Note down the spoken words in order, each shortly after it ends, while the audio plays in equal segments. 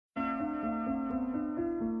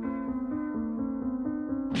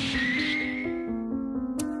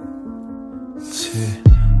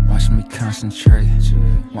concentrate.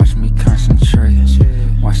 Watch me concentrate.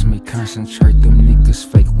 Watch me concentrate. Them niggas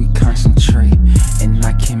fake, we concentrate. And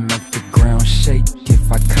I can make the ground shake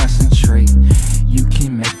if I concentrate. You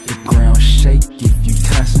can make the ground shake if you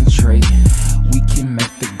concentrate. We can make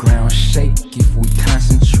the ground shake if we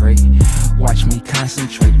concentrate. Watch me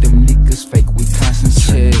concentrate. Them niggas fake, we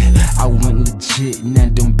concentrate. I went legit, now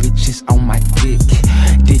them bitches on my dick.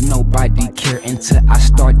 Did nobody care until I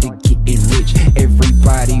started getting rich.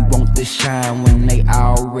 Everybody want to shine when they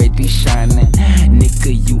already shining.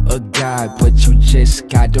 Nigga, you a god, but you just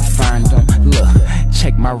gotta find them. Look,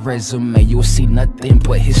 check my resume, you'll see nothing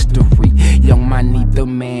but history. Young money the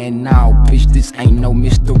man now, bitch, this ain't no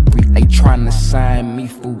mystery. They tryna sign me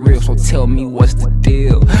for real, so tell me what's the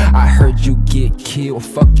deal. I heard you get killed,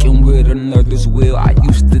 fucking with another's will. I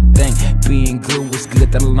used to think being good was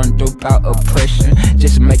good, then I learned about oppression.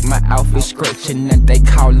 Just make my outfit scratching and they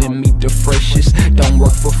calling me the freshest. Don't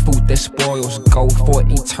work for food that spoils, go for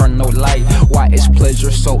eternal life. Why is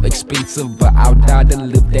pleasure so expensive, but I'll die to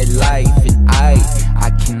live that life. And I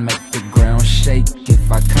can make the ground shake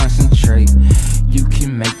if I concentrate. You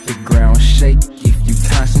can make the ground shake if you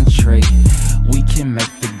concentrate. We can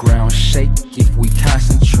make the ground shake if we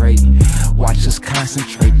concentrate. Watch us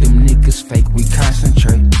concentrate, them niggas fake, we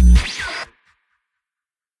concentrate.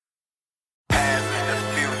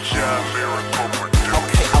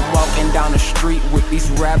 Okay, I'm walking down the street with these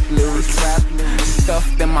rap lyrics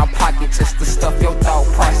stuffed in my pocket just to stuff your thought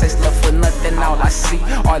process. Left with nothing, all I see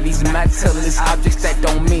are these materialist objects that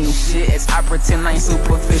don't mean shit. As I pretend I ain't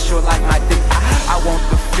superficial like my dick. I want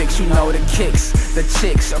the fix, you know the kicks, the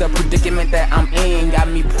chicks. The predicament that I'm in got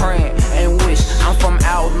me praying and wish. I'm from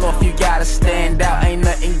out north, you gotta stand out. Ain't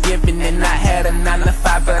nothing given and I had a 9 to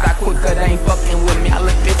 5, but I quit cause they ain't fucking with me. I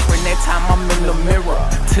look different that time I'm in the mirror.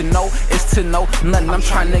 To know is to know nothing, I'm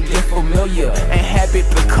trying to get familiar. And habit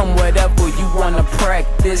become whatever you wanna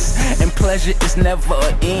practice. And pleasure is never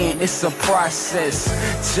an end, it's a process.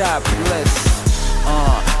 God bless.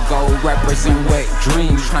 Go represent wet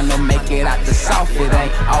dreams, tryna make it out the south, it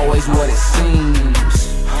ain't always what it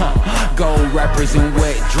seems. Go represent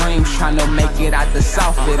wet dreams, tryna make it out the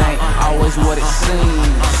south, it ain't always what it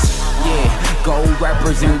seems. Yeah, go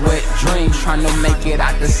represent wet dreams, tryna make it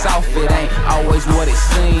out the south, it ain't always what it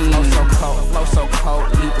seems. Flow so cold,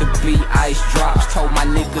 leave the beat, ice drops. Told my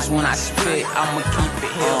niggas when I spit, I'ma keep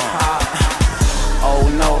it hip-hop. Oh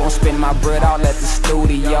no, don't spend my bread all at the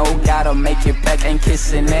studio. Gotta make it back, ain't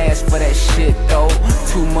kissing ass for that shit though.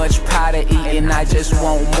 Too much pie to eat and I just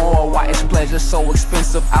want more. Why is pleasure so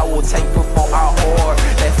expensive? I will take before I hoard.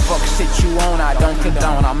 That fuck shit you on, I don't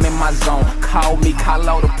condone. I'm in my zone, call me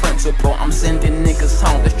Kaloh the principal. I'm sending niggas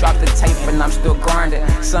home, just drop the tape and I'm still grinding.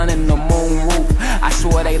 Sun in the moon roof, I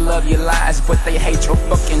swear they love your lies, but they hate your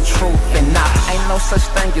fucking truth. And nah, ain't no such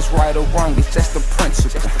thing as right or wrong, it's just the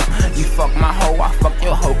principle. You fuck my hoe, I fuck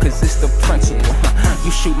your hoe, cause it's the principle.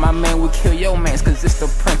 You shoot my man, we kill your mans, cause it's the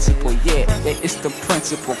principle. Yeah, it's the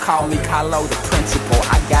principle. Call me Kaloh the principal.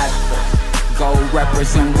 I got the go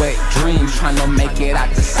represent wet dreams, tryna make it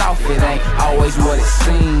out the south, it ain't always what it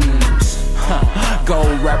seems. Go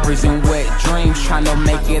represent wet dreams, tryna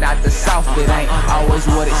make it out the south, it ain't always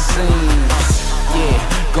what it seems.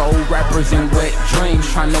 Yeah, go represent wet dreams,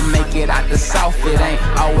 tryna make it out the south, it ain't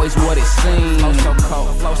always what it seems.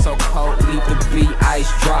 Flow so cold, leave the beat,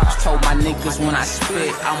 ice drops. Told my niggas when I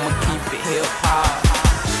spit, I'ma keep it hip-hop.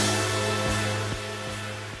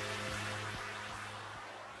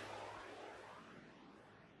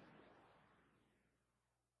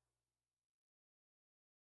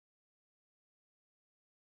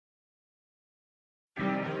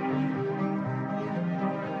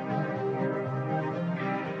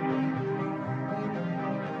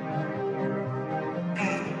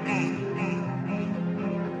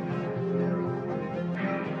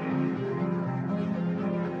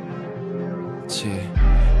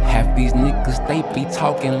 Half these niggas, they be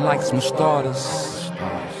talking like some starters.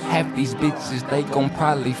 Half these bitches, they gon'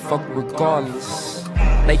 probably fuck regardless.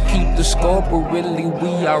 They keep the score, but really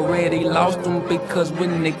we already lost them. Because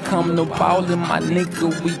when it come to ballin', my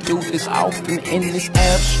nigga, we do this often in this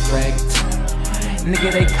abstract.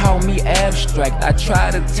 Nigga, they call me abstract. I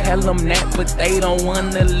try to tell them that, but they don't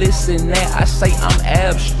wanna listen that. I say I'm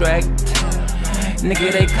abstract.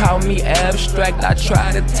 Nigga, they call me abstract. I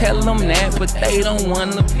try to tell them that, but they don't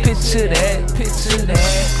wanna picture that,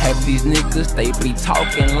 Half these niggas, they be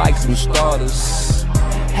talking like some starters.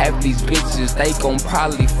 Half these bitches, they gon'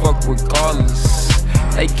 probably fuck regardless.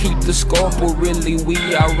 They keep the score, but really we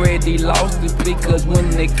already lost it. Because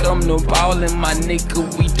when they come to ballin', my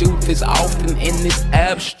nigga, we do this often in this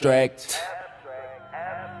abstract.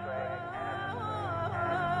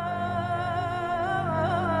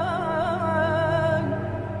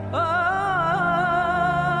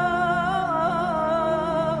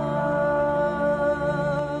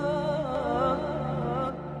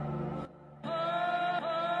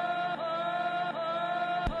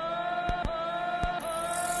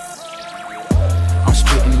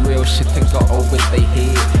 shit to go over their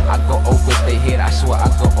head. I go over their head, I swear I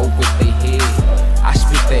go over their head. I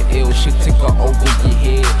spit that ill shit to go over your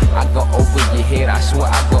head. I go over your head, I swear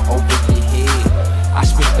I go over your head. I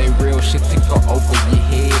spit that real shit to go over your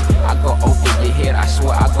head. I go over your head, I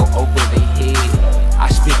swear I go over their head. I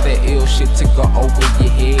spit that ill shit to go over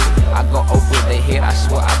your head. I go over their head, I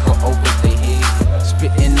swear I go over their head.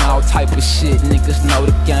 Spitting all type of shit, niggas know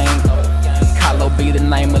the game. Kaloh be the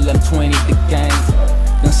name of them 20 the gang.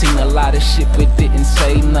 Done seen a lot of shit but didn't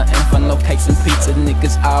say nothing. For no cakes and pizza,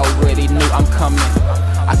 niggas already knew I'm coming.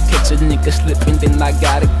 I catch a nigga slipping, then I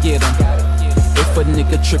gotta get him. If a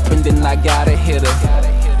nigga tripping, then I gotta hit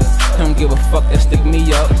her. Don't give a fuck, that stick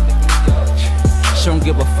me up. She don't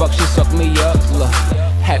give a fuck, she suck me up. Look,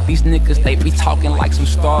 half these niggas, they be talking like some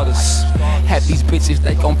starters. Half these bitches,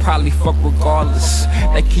 they gon' probably fuck regardless.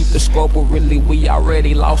 They keep the score, but really we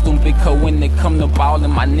already lost them. Because when they come to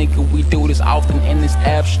ballin', my nigga, we do this often and it's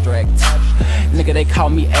abstract. Nigga, they call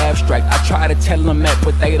me abstract. I try to tell them that,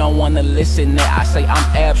 but they don't wanna listen that. I say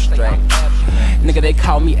I'm abstract. Nigga, they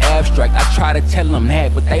call me abstract. I try to tell them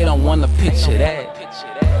that, but they don't wanna picture that.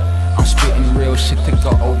 I'm spitting real shit to go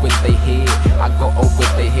over their head. I go over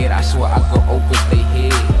their head, I swear I go over their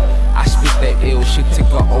head. I spit that ill shit to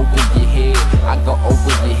go over your head. I go over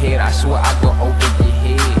your head, I swear I go over your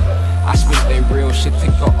head. I spit that real shit to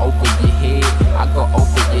go over your head. I go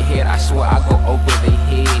over your head, I swear I go over their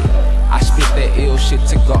head. I spit that ill shit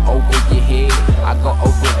to go over your head. I go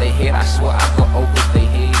over their head, I swear I go over their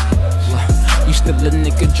head. You still a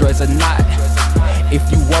nigga, dress or not? If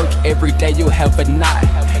you work every day, you'll have a knot.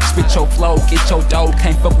 Spit your flow, get your dough.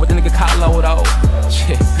 Can't fuck with a nigga Kaloh though.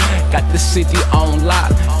 Yeah. Got the city on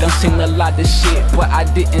lock. Done seen a lot of shit, but I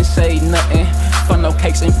didn't say nothing. For no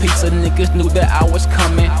cakes and pizza, niggas knew that I was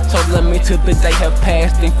coming. So let me till the day have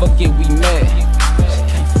passed and forget we met.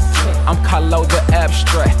 I'm Kaloh the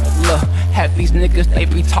abstract. Look, half these niggas, they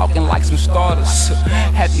be talking like some starters.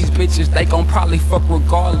 Half these bitches, they gon' probably fuck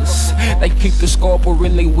regardless. They keep the score, but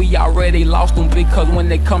really we already lost them. Because when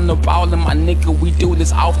they come to ballin', my nigga, we do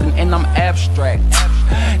this often and I'm abstract.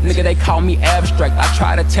 Nigga, they call me abstract. I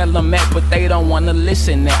try to tell them that, but they don't wanna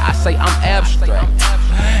listen that. I say I'm abstract.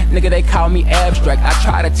 Nigga, they call me abstract. I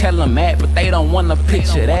try to tell them that, but they don't wanna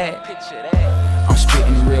picture that. I'm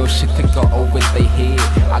spitting real shit to go over their head.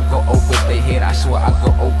 I go over their head, I swear I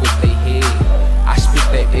go over their head. I spit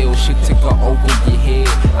that ill shit to go over your head.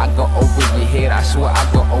 I go over your head, I swear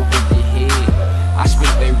I go over your head. I spit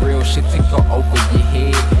that real shit to go over your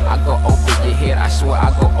head. I go over your head, I swear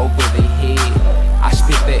I go over their head. I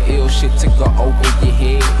spit that ill shit to go over your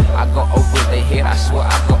head. I go over their head, I swear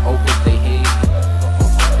I go over their head.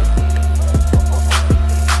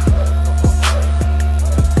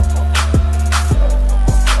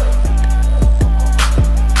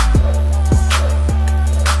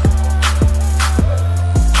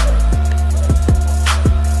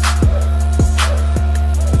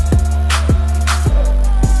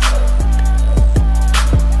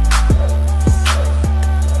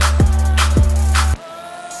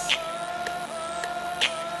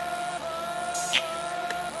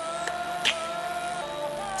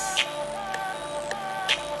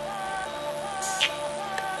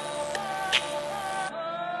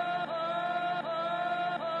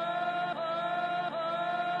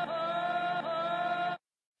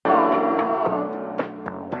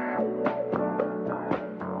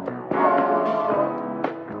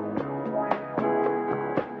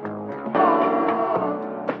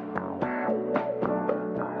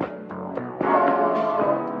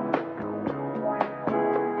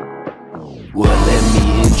 Well, let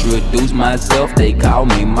me introduce myself. They call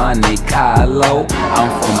me Montey Kaloh.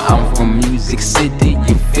 I'm from Music City.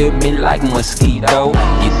 You feel me like mosquito?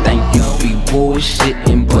 You think you be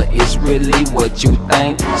bullshitting, but it's really what you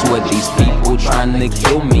think. Swear these people trying to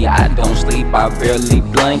kill me. I don't sleep, I barely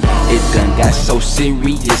blink. It done got so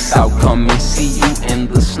serious. I'll come and see you in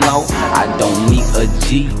the snow. I don't need a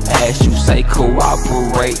G-pass. You say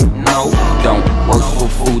cooperate, no. Don't work for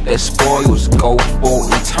food that spoils. Go for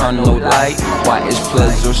eternal light. Why is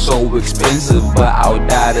pleasure so expensive, but I'll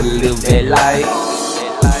die to live that life?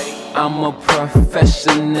 I'm a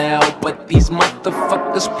professional, but these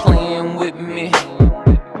motherfuckers playing with me.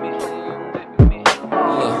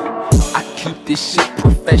 Look, I keep this shit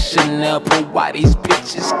professional, but why these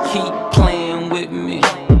bitches keep playing with me?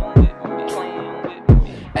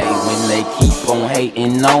 Hey, when they keep on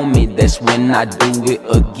hating on me, that's when I do it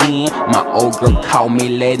again. My old girl called me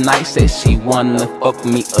late night, said she wanna fuck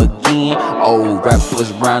me again. Old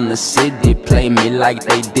rappers round the city play me like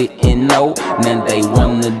they didn't know. Now they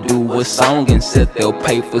wanna do a song and said they'll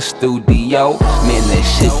pay for studio. Man, that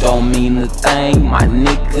shit don't mean a thing, my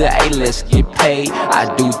nigga. Hey, let's get paid.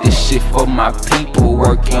 I do this shit for my people,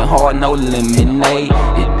 working hard, no lemonade.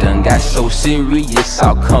 It done got so serious,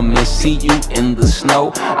 I'll come and see you in the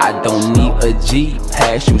snow. I don't need a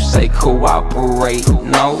G-Pass, you say cooperate,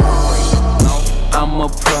 no. I'm a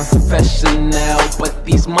professional, but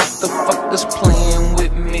these motherfuckers playing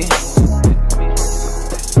with me.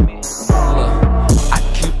 I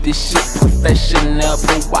keep this shit professional,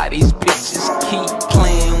 but why these bitches keep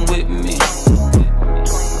playing with me?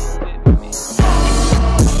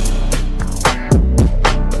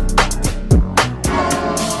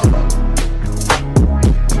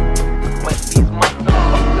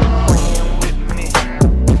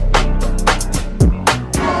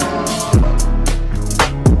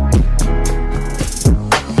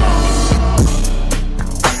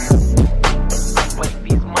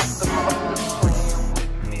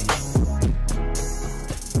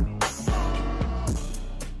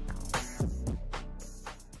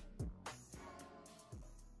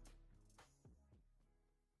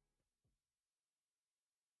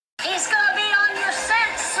 He's gonna be on your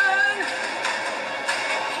set soon.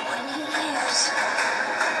 When he leaves,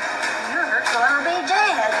 you're gonna be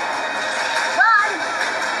dead. Run!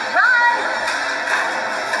 Run!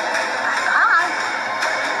 Bye-bye.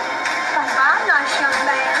 Bye-bye, nice young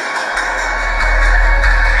man.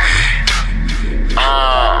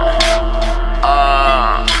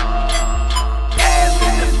 As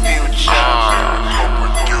in the future.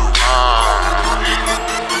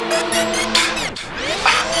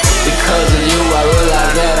 Because of you, I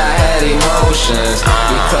realized that I had emotions.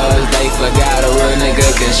 Because they forgot a real nigga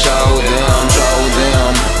can show them.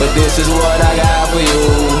 But this is what I got for you.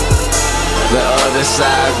 The other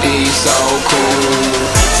side be so cool.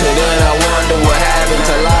 Till then I wonder what happened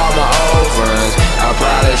to all my old friends. I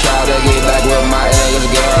probably try to get back with my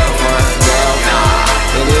ex-girlfriend.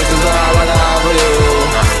 And this is all I got for you.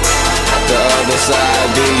 The other side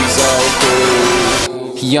be so cool.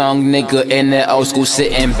 Young nigga in that old school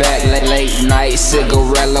sitting back, late night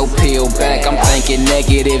cigarello peel back. I'm thinking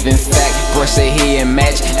negative, in fact, brush it here and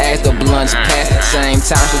match as the blunts pass. Same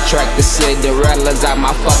time subtract the Cinderellas out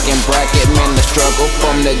my fucking bracket. Man, the struggle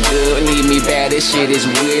from the good need me bad. This shit is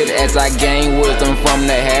weird as I gain wisdom from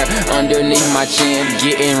the hair underneath my chin.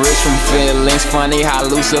 Getting rich from feelings, funny how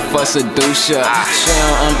Lucifer seduce ya. She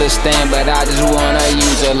don't understand, but I just wanna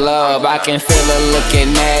use her love. I can feel her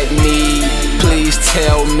looking at me. Please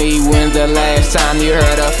tell me when's the last time you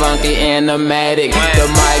heard a funky animatic? The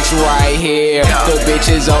mic's right here, the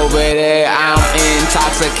bitch is over there. I'm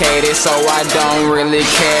intoxicated, so I don't really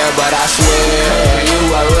care. But I swear, you,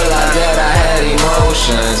 I realized that I had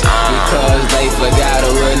emotions. Because they forgot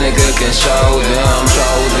a real nigga can show them.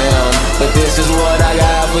 But this is what I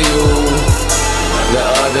got for you. The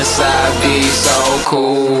other side be so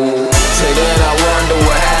cool. Till then I wonder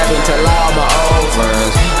what happened to all my old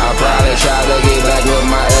friends. I probably try to get back with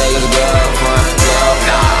my ex-girlfriend.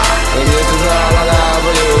 And this is all I got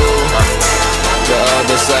for you. The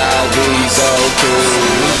other side be so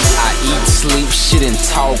cool. I eat, sleep, shit and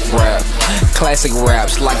talk rap. Classic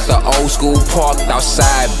raps like the old school parked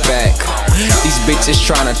outside back. These bitches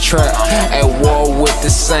tryna trap at war with the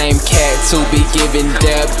same cat to be giving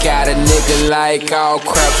depth. Got a nigga like all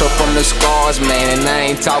crap, so from the scars, man, and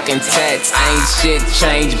I ain't talking tats. Ain't shit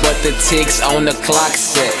changed but the ticks on the clock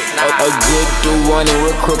set. A good dude running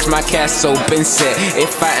with crooks, my cast open set.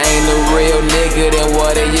 If I ain't a real nigga, then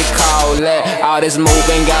what do you call that? All this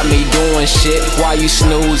moving got me doing shit while you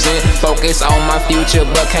snoozing. Focus on my future,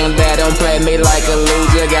 but can't let them play me like a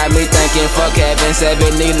loser. Got me thinking, fuck heaven,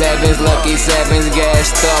 7-11s, lucky sevens,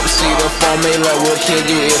 gassed up. See the formula will kill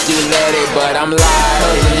you if you let it, but I'm lying.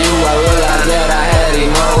 Cause of you, I realized that I had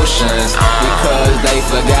emotions. Because they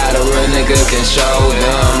forgot a real nigga can show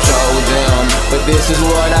them. But this is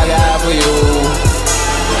what I got for you.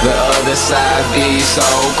 The other side be so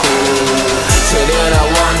cool. Till then I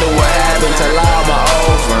wonder what happened to all my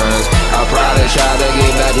old friends. I probably try to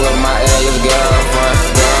get back with my ex-girlfriend.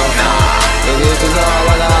 And this is all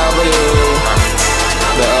I got for you.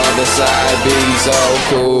 The other side be so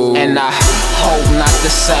cool. And I hope not to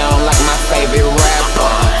sound like my favorite rapper.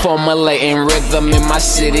 Formulating rhythm in my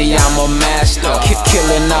city, I'm a master.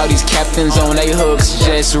 Killing all these captains on they hooks,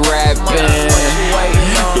 just rapping.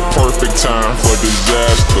 The perfect time for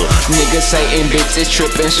disaster. Niggas hating, bitches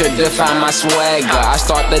tripping, should define my swagger. I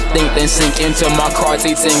start to think, then sink into my car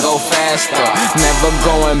seats and go faster. Never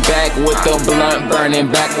going back with the blunt burning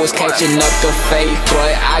backwards, catching up to fate.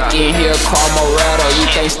 But I can hear karma rattle, you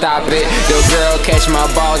can't stop it. The girl catch my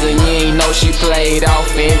balls and you ain't know she played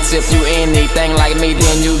offense. If you anything like me,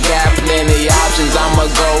 then you got plenty options. I'ma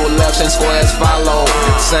go left and squares follow.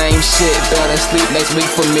 Same shit, better sleep next week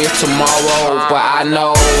for me tomorrow. But I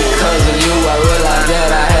know because of you, I realized that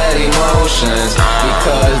I had emotions.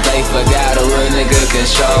 Because they forgot a real nigga can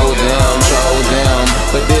show them.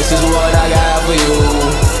 But this is what I got for you.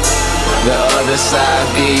 The other side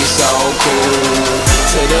be so cool.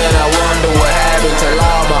 Till then I wonder what happened to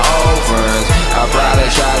all my old friends. I probably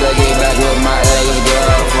try to get back with my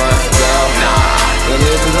ex-girlfriend. But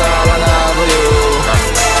this is all I got for you.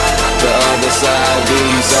 The other side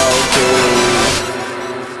be so cool.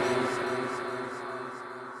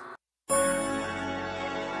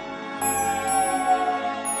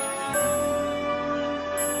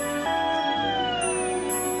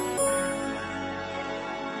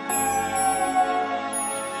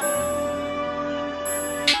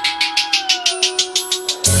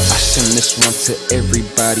 Send this one to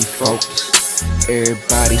everybody focused.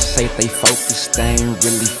 Everybody say they focused, they ain't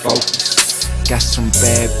really focused. Got some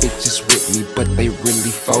bad bitches with me, but they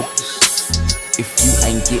really focused. If you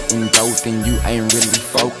ain't getting dough, then you ain't really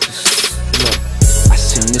focused. Look, I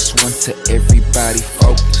send this one to everybody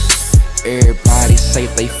focused. Everybody say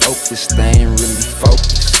they focused, they ain't really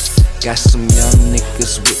focused. Got some young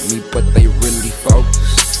niggas with me, but they really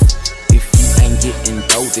focused. If you ain't getting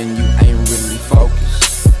dough, then you ain't really focused.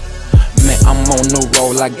 Man, I'm on the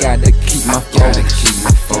roll, I gotta keep my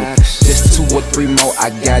focus. Just 2 or 3 more,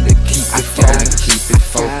 I gotta keep it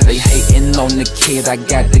focused. They hating on the kid, I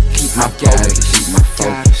gotta keep my focus.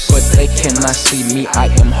 But they cannot see me,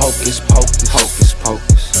 I am hocus pocus.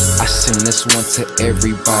 I send this one to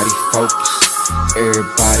everybody focused.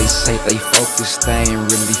 Everybody say they focused, they ain't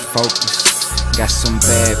really focused. Got some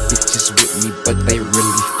bad bitches with me, but they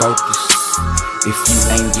really focused. If you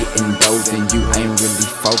ain't getting dough, then you ain't really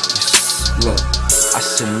focused. Look, I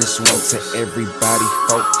send this one to everybody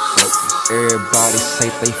focused. Everybody say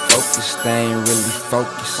they focused, they ain't really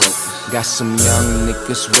focused. Got some young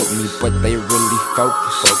niggas with me, but they really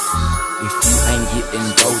focused. If you ain't getting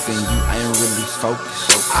dough, then you ain't really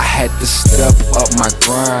focused. I had to step up my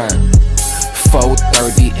grind.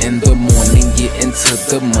 4:30 in the morning, get into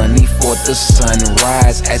the money for the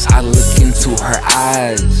sunrise. As I look into her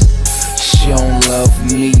eyes, she don't love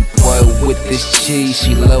me, boy, with this cheese.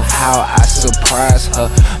 She love how I surprise her.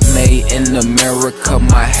 Made in America,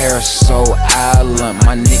 my hair so island.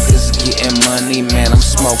 My niggas getting money, man, I'm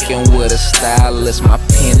smoking with a stylist. My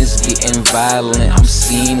pen is getting violent, I'm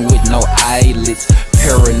seeing with no eyelids.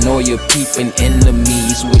 Paranoia peeping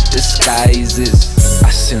enemies with disguises. I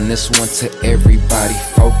send this one to everybody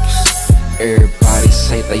focused. Everybody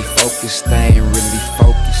say they focused, they ain't really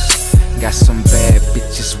focused. Got some bad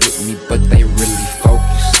bitches with me, but they really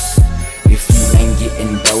focused. If you ain't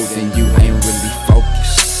getting dough, then you ain't really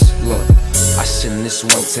focused. Look, I send this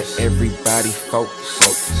one to everybody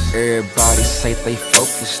focused. Everybody say they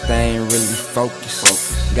focused, they ain't really focused.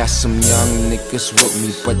 Got some young niggas with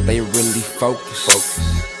me, but they really focused.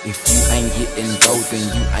 If you ain't getting dough, then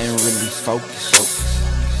you ain't really focused.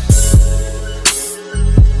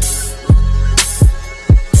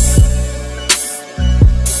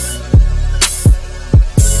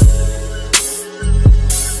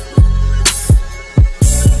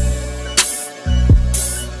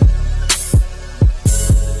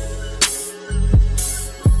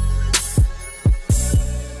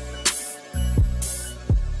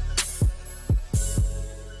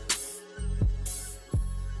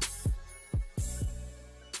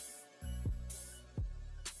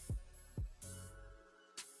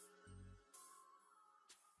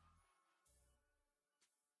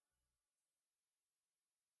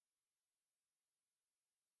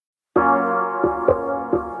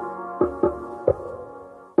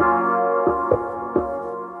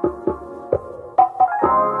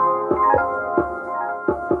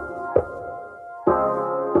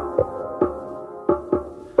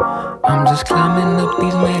 I'm just climbing up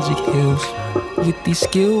these magic hills. With these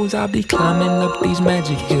skills, I'll be climbing up these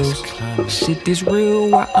magic hills. Shit is real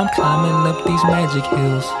while I'm climbing up these magic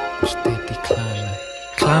hills. Steady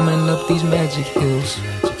climbing up these magic hills.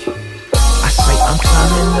 I say I'm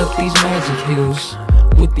climbing up these magic hills.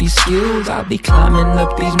 With these skills, I'll be climbing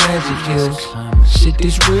up these magic hills. Shit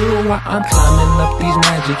is real while I'm climbing up these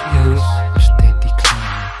magic hills. Steady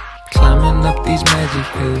climbing up these magic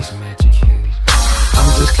hills. I'm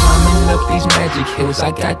just just climbing up these magic hills,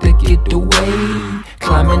 I got to get away.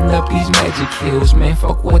 Climbing up these magic hills, man,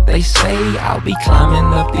 fuck what they say. I'll be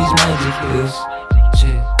climbing up these magic hills.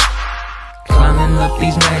 Yeah. Climbing up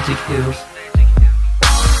these magic hills.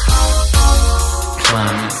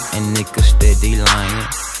 Climbing and niggas steady lying.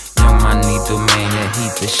 Young, I need the man, yeah, he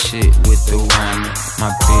the shit with the rhyming.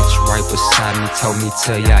 My bitch right beside me told me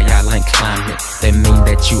tell y'all ain't climbing. That mean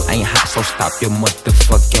that you ain't hot, so stop your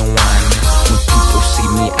motherfucking whining. When people see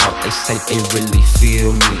me out, they say they really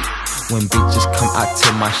feel me. When bitches come out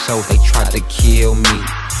to my show, they try to kill me.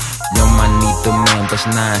 Young, I need the man, but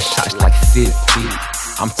 9 shots like 50.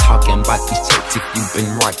 I'm talking about these tactics you've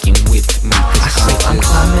been rocking with me. I say I'm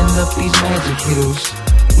climbing up these magic hills.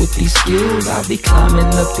 With these skills, I'll be climbing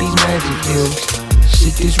up these magic hills.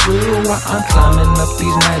 Shit is real while I'm climbing up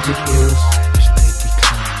these magic hills.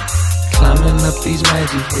 Climbing up these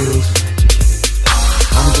magic hills.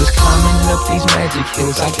 I'm just climbing up these magic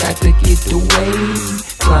hills, I got to get away.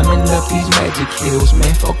 Climbing up these magic hills,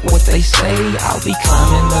 man, fuck what they say. I'll be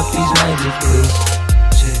climbing up these magic hills.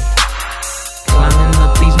 Yeah. Climbing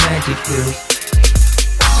up these magic hills.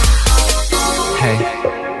 Hey,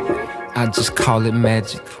 I just call it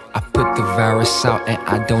magic. I put the virus out and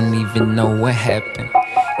I don't even know what happened.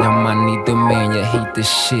 Young, I need the man, yeah, he the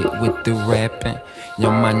shit with the rapping.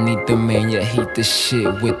 Young, I need the man, yeah, he the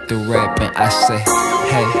shit with the rapping. I say,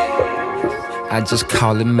 hey, I just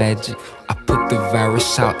call it magic. I put the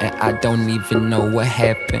virus out and I don't even know what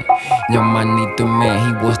happened. Young, I need the man,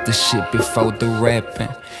 he was the shit before the rapping.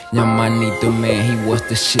 Young, I need the man, he was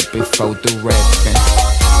the shit before the rapping.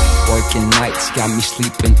 Working nights got me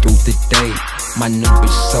sleeping through the day. My new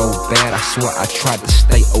bitch so bad, I swear I tried to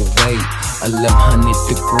stay away. 1100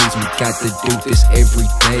 degrees, we got to do this every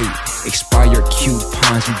day. Expired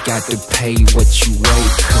coupons, you got to pay what you weigh.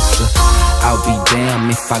 Cause I'll be damn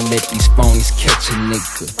if I let these phonies catch a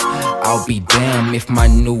nigga. I'll be damn if my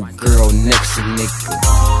new girl next a nigga.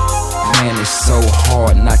 Man, it's so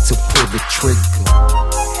hard not to pull the trigger.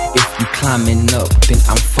 If you climbing up, then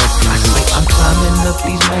I'm fucking with you. I'm climbing up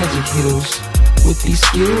these magic hills. With these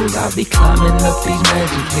skills, I'll be climbing up these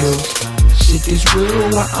magic hills. Shit is real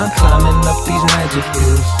while I'm climbing up these magic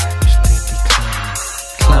hills.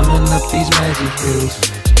 Climbing up these magic hills.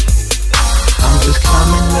 I'm just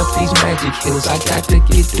climbing up these magic hills, I got to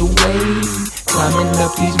get away. Climbing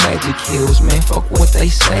up these magic hills, man, fuck what they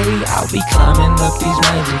say. I'll be climbing up these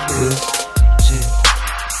magic hills. Yeah.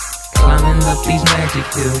 Climbing up these magic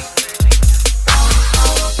hills.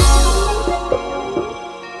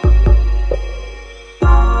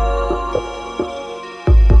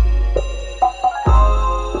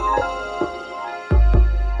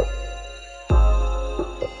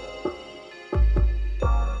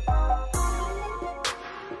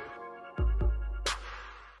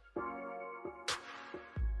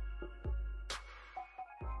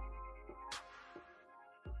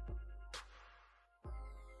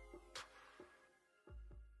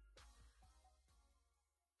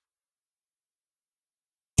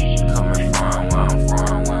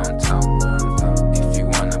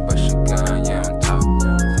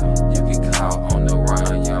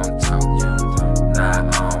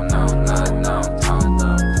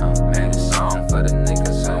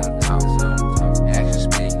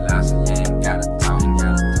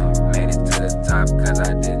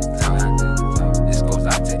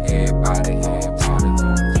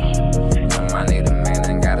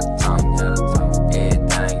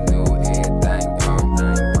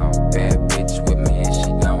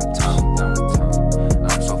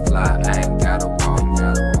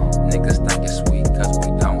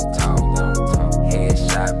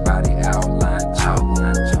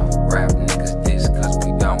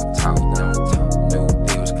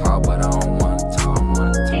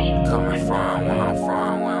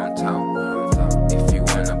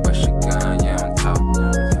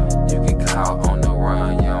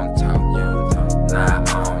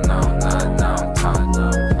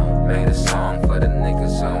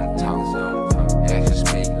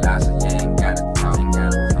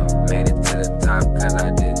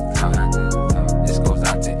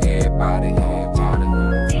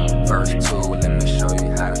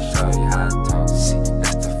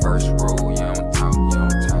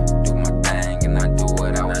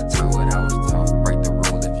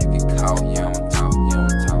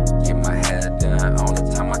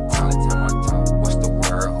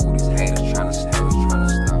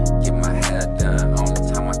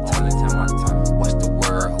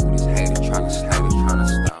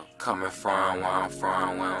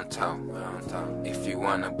 If you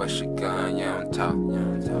wanna bust your gun, you don't talk.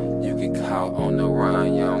 You get caught on the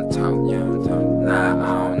run, you don't talk. Nah,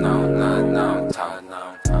 I don't know, nah, no, talk,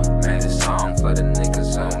 no. song for the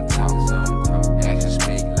niggas on top. Actions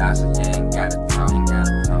speak louder, so you ain't gotta talk.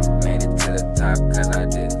 Made it to the top cause I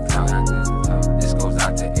didn't talk. This goes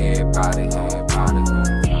out to everybody.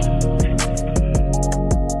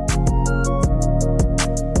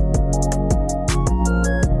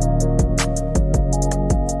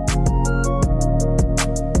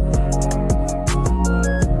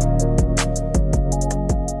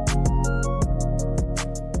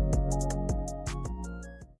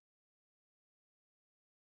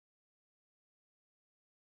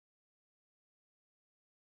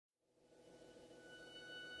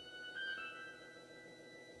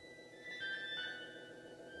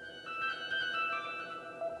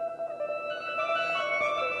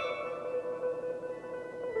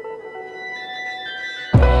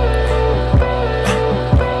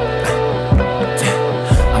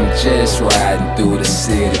 Just riding through the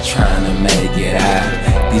city trying to make it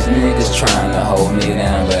out. These niggas trying to hold me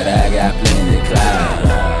down, but I got plenty clout.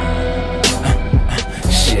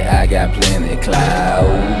 Shit, I got plenty clout.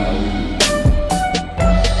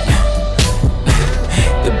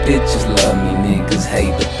 The bitches love me, niggas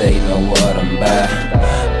hate, but they know what I'm about.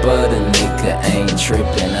 But a nigga ain't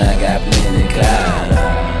tripping, I got plenty clout.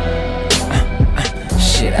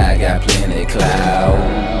 Shit, I got plenty clout.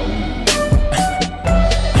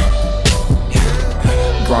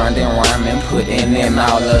 Grinding, rhyming, putting in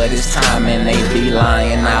all of this time, and they be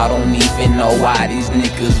lying. I don't even know why these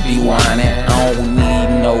niggas be whining. I don't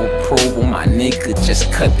need no approval, my nigga just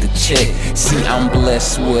cut the check. See, I'm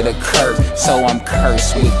blessed with a curse, so I'm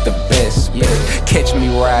cursed with the best. Yeah. Catch me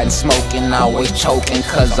riding, smoking, always choking,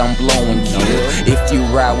 cause I'm blowing kill. If you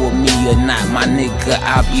ride with me or not, my nigga,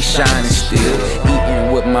 I'll be shining still.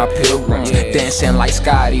 Eating with my pilgrims, dancing like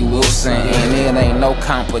Scotty Wilson, and it ain't no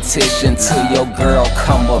competition till your girl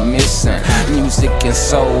come up missing. Music and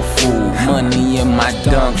soul food, money in my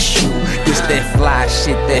dunk shoe. This that fly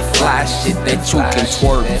shit that you can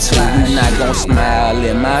twerk to. You not gon' smile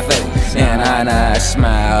in my face, and I not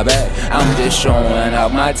smile back. I'm just showing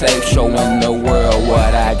out my tape, showing the world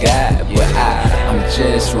what I got. But I'm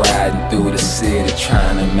just riding through the city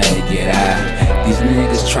trying to make it out. These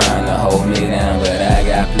niggas trying to hold me down, but I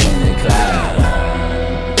got plenty clout.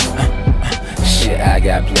 Shit, I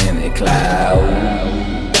got plenty clout.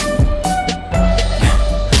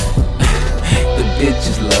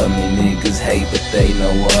 Bitches love me, niggas hate, but they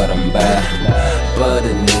know what I'm about. But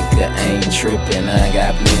a nigga ain't tripping, I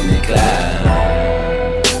got plenty clout.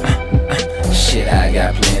 Shit, I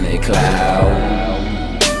got plenty clout.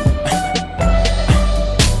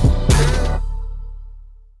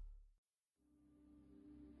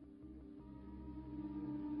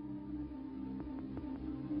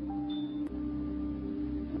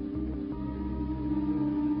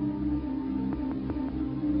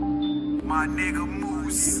 My nigga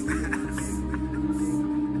Moose.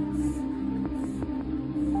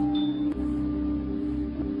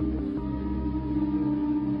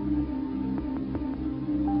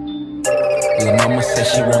 Lil' mama say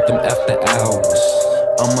she want them after hours.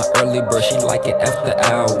 I'm a early bird, she like it after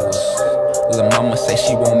hours. Lil' mama say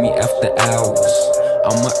she want me after hours.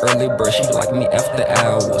 I'm a early bird, she like me after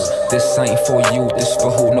hours. This ain't for you, this for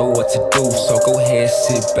who know what to do. So go ahead,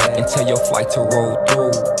 sit back and tell your flight to roll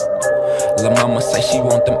through. Lil' mama say she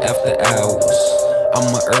want them after hours. I'm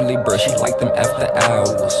a early bird, she like them after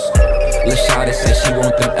hours. Lil' shawty say she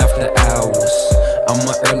want them after hours. I'm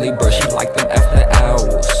a early bird, she like them after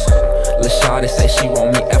hours. Lil' shawty say she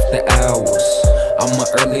want me after hours. I'm a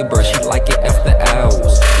early bird, she like it after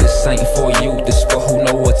hours. This ain't for you, this for who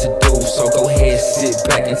know what to do. So go ahead, sit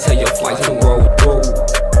back and tell your flight to roll through.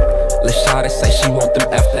 Lil' shawty say she want them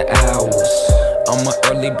after hours. I'm a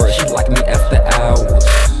early bird, she like me after hours.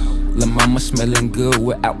 Lil' mama smelling good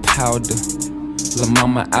without powder. Lil'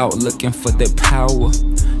 mama out looking for that power.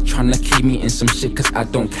 Tryna keep me in some shit cause I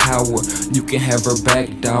don't cower. You can have her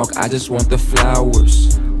back, dog, I just want the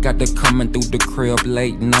flowers. Got her coming through the crib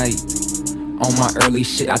late night. On my early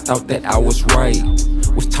shit, I thought that I was right.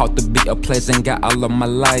 Was taught to be a pleasant guy all of my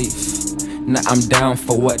life. Now I'm down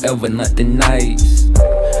for whatever, nothing nice.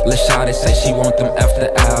 Lil' shawty say she want them after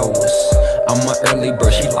hours. I'm a early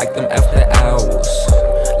bird, she like them after hours.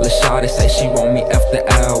 Lil' shawty say she want me after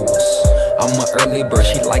hours. I'm a early bird,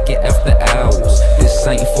 she like it after hours. This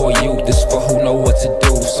ain't for you, this for who know what to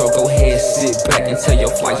do. So go ahead, sit back and tell your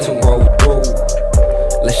flight to roll through.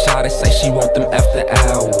 Lil' shawty say she want them after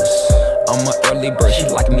hours. I'm a early bird, she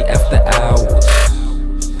like me after hours.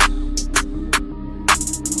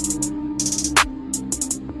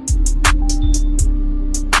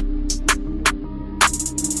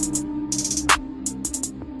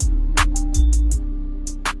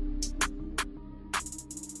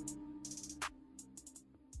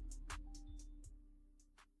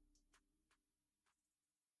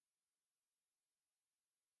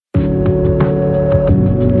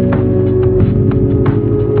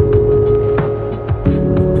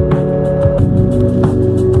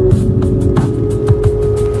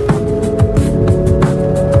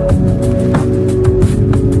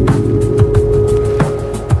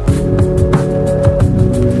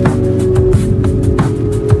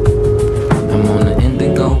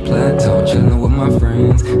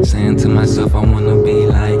 friends, saying to myself I wanna be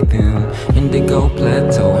like them. Indigo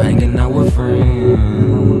Plateau, hanging out with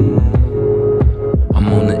friends.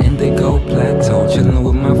 I'm on the Indigo Plateau, chilling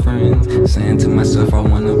with my friends, saying to myself I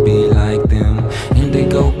wanna be like them.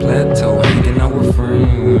 Indigo Plateau, hanging out with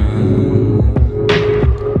friends.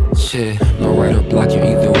 Shit, no right or block, you're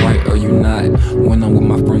either right or you not. When I'm with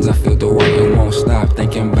my friends, I feel the right and won't stop.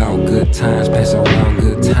 Thinking about good times, passing around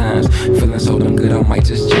good times. Feeling so damn good, I might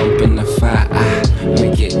just jump in the fire.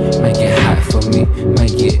 Make it hot for me.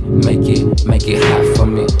 Make it hot for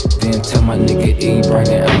me. Then tell my nigga E, bring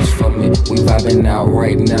an ounce for me. We vibing out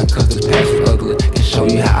right now, cause this past was ugly. Can show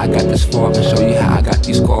you how I got this far, can show you how I got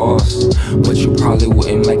these scars. But you probably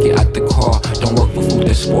wouldn't make it out the car. Don't work for food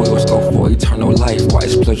that spoils, go for eternal life. Why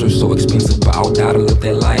is pleasure so expensive, but I'll die to live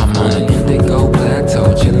that life. I'm on an Indigo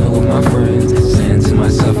Plateau, chilling with my friends, saying to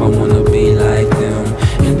myself I wanna be like them.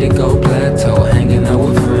 Indigo Plateau, hanging out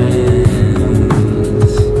with friends.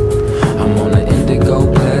 I'm on an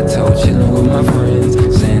Indigo Plateau, chilling with my friends,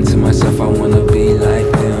 saying to myself I wanna be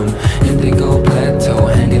like them. Indigo Plateau,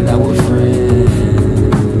 hanging out with friends.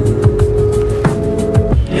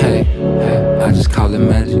 Hey, I just call it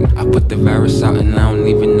magic. I put the virus out and I don't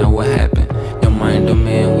even know what happened. Your mind a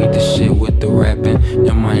man, we the shit with the rapping.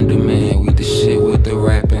 Your mind a man, we the shit with the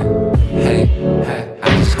rapping. Hey, I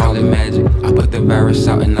just call it magic. I put the virus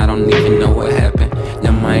out and I don't even know what happened.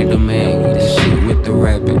 Your mind a man, we the shit with the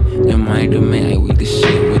rapping. Your mind a man, we the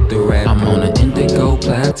shit with the rapping. I'm on an Indigo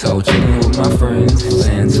Plateau, chilling with my friends,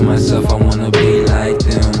 saying to myself I wanna be like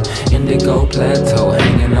them. Indigo Plateau,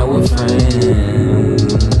 hanging out with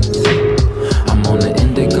friends. I'm on the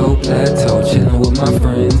Indigo Plateau, chilling with my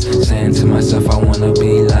friends, saying to myself I wanna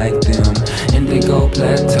be like them. Indigo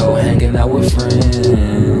Plateau, hanging out with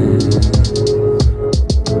friends.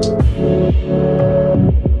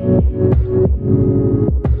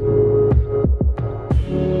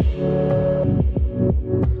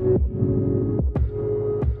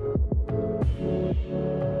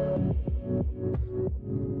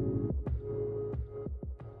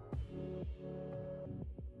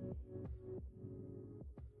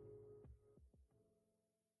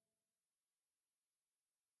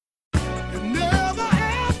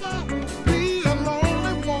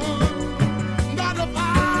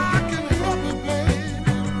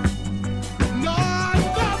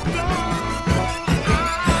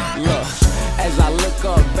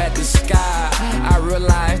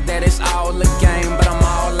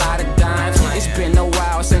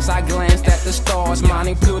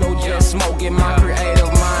 Montey Kaloh, just smoking my creative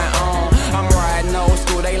mind on. I'm riding old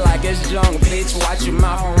school, they like it's junk, bitch. Watch your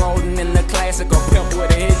mouth, I'm rolling in the classic, a pimp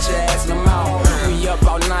with a hit your ass in the mouth. We up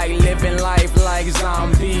all night, living life like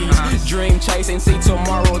zombies. Dream chasing, see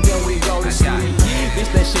tomorrow, then we go to sleep. This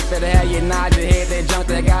that shit that had you nod your head, that junk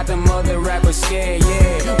that got them other rappers scared,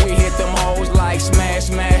 yeah. We hit them hoes like smash,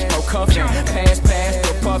 smash, no cuffing. Pass,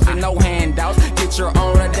 still puffin', no handouts. Get your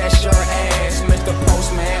owner, that's your ass, Mr.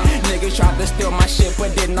 Postman. Niggas tried to steal my shit,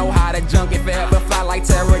 but didn't know how to junk it. Forever fly like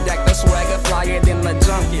pterodactyl, swagger flyer than the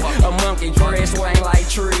junkie. A monkey dress swing like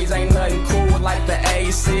trees, ain't nothing cool like the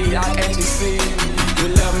AC. I can't you see? You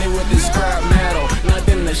love me with this scrap metal,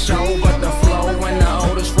 nothing to show but the flow. When the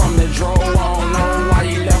oldest from the drove, I don't know why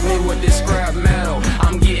you love me with this scrap metal.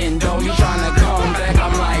 I'm getting dough, you tryna come back?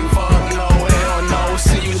 I'm like fuck no, hell no.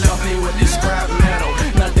 See you love me with this scrap metal,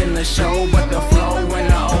 nothing to show but the flow. When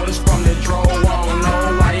the oldest from the drove, I don't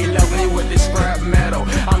know why you love me with this scrap metal.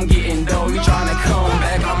 I'm getting dough, you tryna come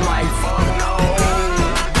back? I'm like fuck no.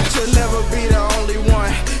 You'll never be the only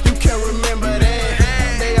one, you can't remember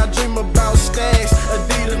that. Day I dream about stacks,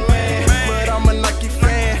 Adidas man, but I'm a Nike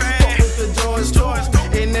fan. Fuck with the Jordans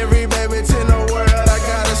too, and every baby in the world I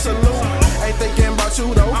gotta salute. Ain't thinking about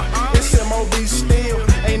you though.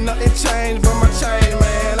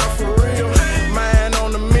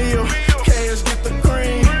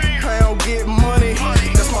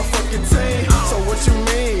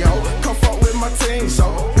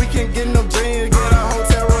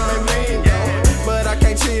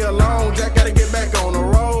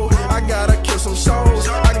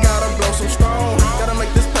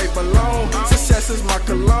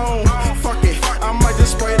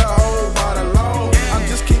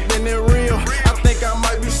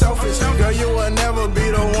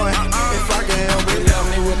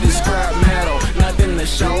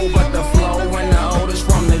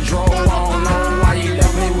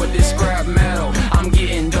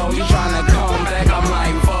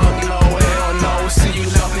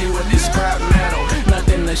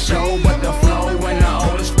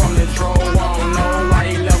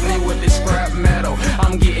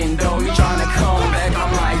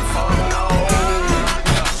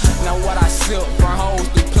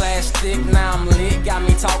 stick, now I'm lit. Got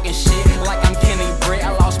me talking shit like I'm Kenny Britt.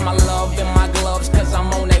 I lost my love in my gloves cause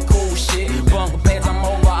I'm on that cool shit. Bunk beds, I'm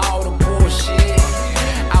over all the bullshit.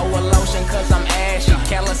 I wear lotion cause I'm ashy.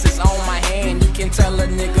 Calluses on my hand, you can tell a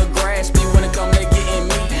nigga grasp me when it come to getting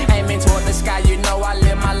me. Aiming toward the sky, you know I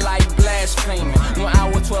live my life blaspheming. When I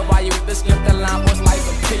was 12, I used to skip the line, was like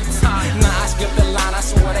a pizza. Now I skip the line, I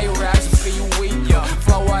swear they raps feel weak.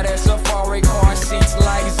 Flow out that safari car seats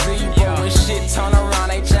like zebra. When shit turn around,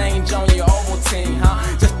 they change on your Ovaltine, huh?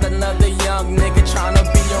 Just another young nigga tryna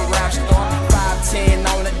be a rap star. 5'10"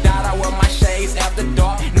 on the dot, I wear my shades after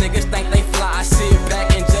dark. Niggas think they fly, I sit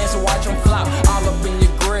back and just watch them flop. All up in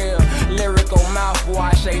your grill, lyrical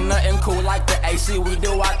mouthwash. Ain't nothing cool like the AC, we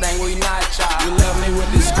do our thing, we not y'all. You love me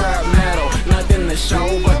with this scrap metal, nothing to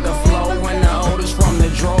show but the flow. And the oldest from the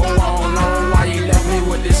draw, I don't know why you left me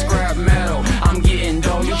with this scrap metal. I'm getting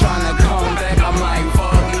dough, you tryna come back, I'm like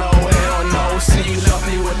fuck no, hell no. See you left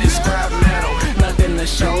me with this scrap metal, nothing to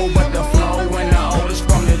show but the flow. And the oldest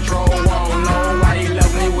from the draw, I don't know why you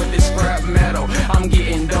left me with this scrap metal. I'm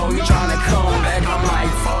getting dough, you tryna come back, I'm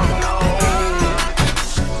like fuck no.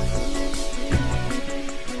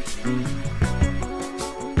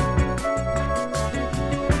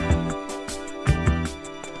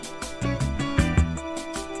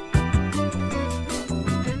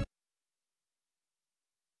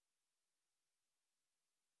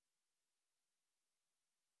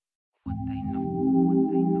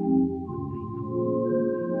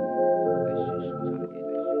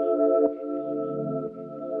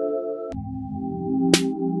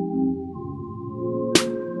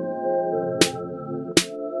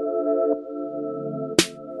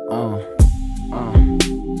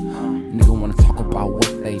 Nigga wanna talk about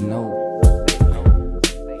what they know.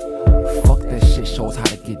 Fuck that shit, shows how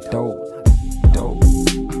to get dope.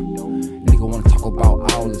 Nigga wanna talk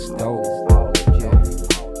about all this dope.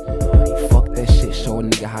 Fuck that shit, show a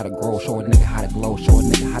nigga how to grow, show a nigga how to glow, show a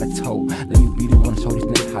nigga how to toe. Let me be the one to show these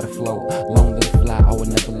niggas how to flow. Long live fly, I would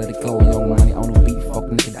never let it go. Young money on the beat, fuck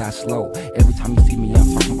nigga die slow. Every time you see me,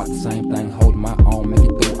 I'm talking about the same thing. Holding my own, make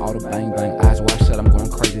it through all the bang bang. Eyes wide shut, I'm going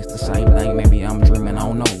crazy, it's the same thing. Maybe I'm dreaming, I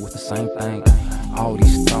don't know, it's the same thing. All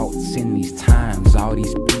these thoughts in these times, all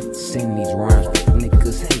these beats in these rhymes.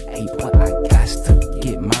 Niggas hate, but I got to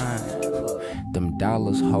get mine. Them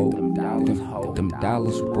dollars, ho, them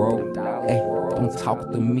dollars, bro. Hey, don't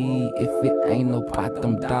talk to me if it ain't about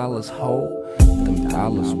them dollars, ho. Them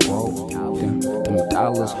dollars, bro. Them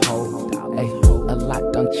dollars, ho. Hey, a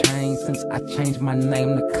lot done changed since I changed my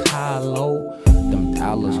name to Kaloh. Them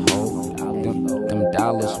dollars, ho. Them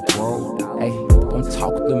dollars, bro. Hey, don't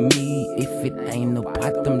talk to me if it ain't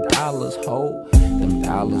about them dollars, ho. Them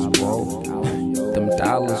dollars, bro. Them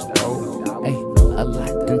dollars, bro. Hey, a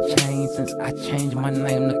lot done changed since I changed my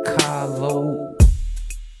name to Kaloh.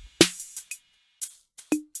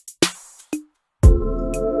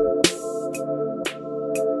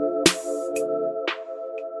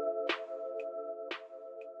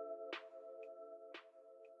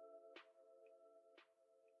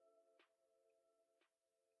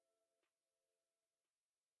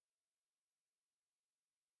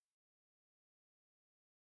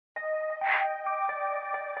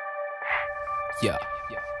 Yeah.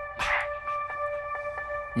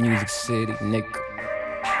 Music City, nigga.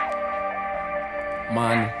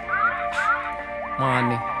 Money.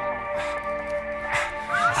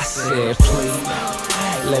 I said, please,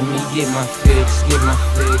 let me get my fix,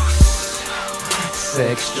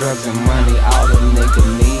 Sex, drugs, and money, all a nigga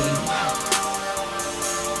need.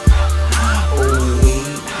 Ooh,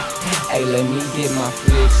 hey, let me get my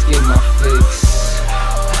fix,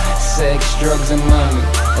 Sex, drugs, and money.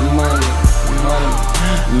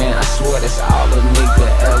 Man, I swear that's all a nigga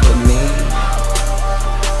ever need.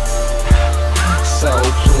 So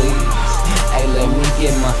please, hey, let me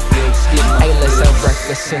get my fix, Hey, let's have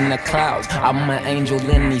breakfast in the clouds. I'm an angel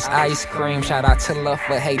in these ice cream. Shout out to love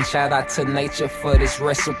for hating, shout out to nature for this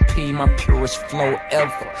recipe. My purest flow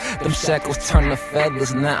ever. Them shackles turn to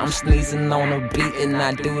feathers. Now I'm sneezing on a beat and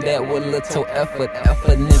I do that with little effort.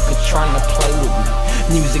 Nigga tryna play with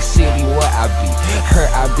me. Music City where I be.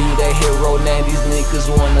 Heard I be the hero, now these niggas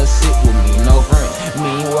wanna sit with me. No rent.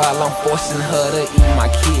 Meanwhile I'm forcing her to eat my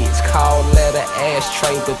kids. Call that a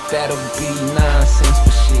ashtray, but that'll be nonsense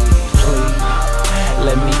for shit. Please,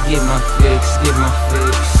 let me get my fix,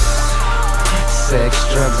 Sex,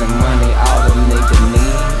 drugs, and money, all a nigga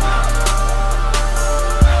need.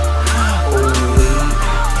 Ooh,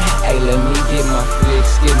 hey, let me get my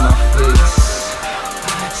fix,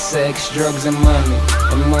 Sex, drugs, and money.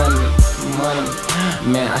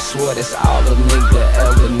 Man, I swear that's all a nigga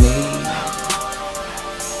ever need.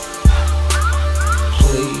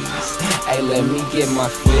 Please, Hey, let me get my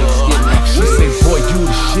fix, get my fix. She say, boy, you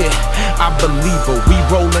the shit, I believe her. We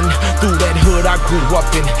rollin' through that hood I grew up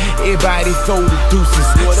in. Everybody throw the deuces.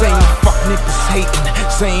 Same fuck niggas hatin',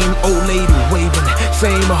 same old lady waving,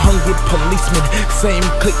 same hungry policeman, same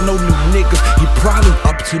clique, no new niggas. He probably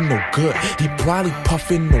up to no good, he probably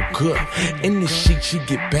puffin' no good. In this sheet she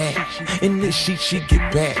get bad, in this sheet she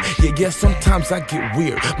get bad. Yeah, sometimes I get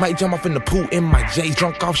weird. Might jump off in the pool in my J's,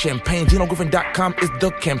 drunk off champagne. GinoGriffin.com is the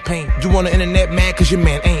campaign. You on the internet mad cause your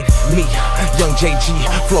man ain't me. Young JG,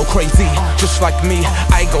 flow crazy, just like me.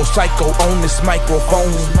 I go psycho on this microphone.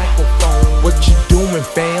 What you doing,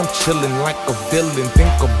 fam? Chillin' like a villain. Think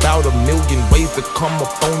about a million ways to come up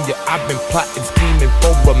on you. I've been plotting, scheming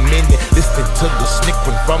for a minute. Listening to the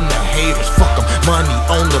snickering from the haters. Fuck 'em, money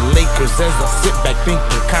on the Lakers. As I sit back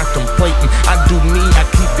thinking, contemplating. I do me, I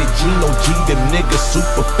keep it Gino G. Them niggas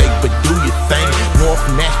super fake, but do your thing. North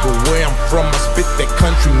Nashville, where I'm from, I spit that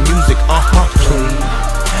country music. Please,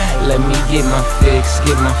 let me get my fix,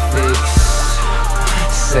 get my fix.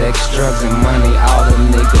 Sex, drugs, and money, all a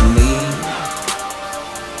nigga need.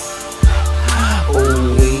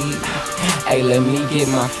 Ooh, wee. Hey, let me get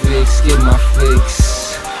my fix, get my fix.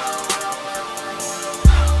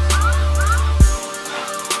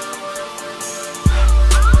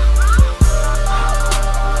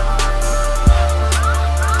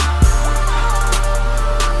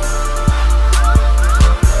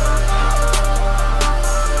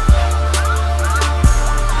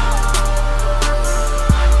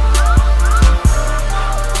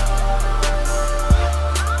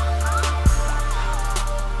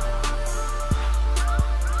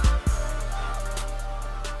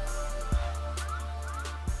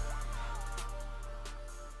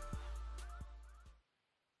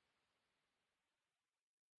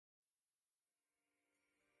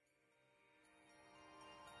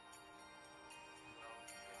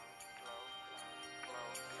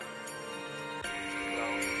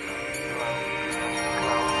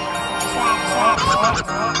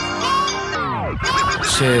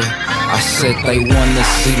 I said they wanna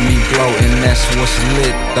see me blow, and that's what's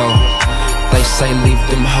lit though. They say leave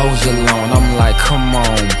them hoes alone. I'm like, come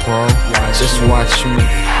on, bro. Just watch me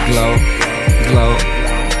glow, glow,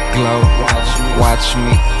 glow. Watch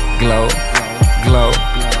me glow, glow,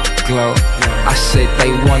 glow. I said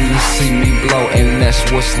they wanna see me blow, and that's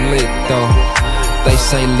what's lit though. They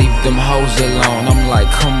say leave them hoes alone. I'm like,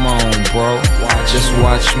 come on, bro. Just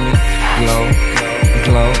watch me glow,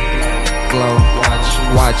 glow, glow.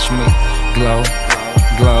 Watch me glow,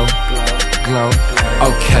 glow, glow.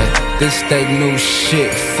 Okay, this they new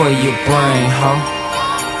shit for your brain, huh?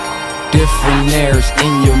 Different airs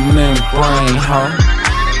in your membrane, huh?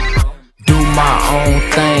 Do my own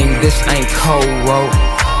thing, this ain't cold road.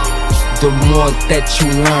 The more that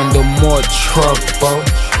you learn, the more trouble.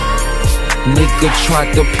 Nigga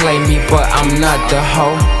tried to play me, but I'm not the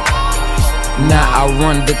hoe. Now I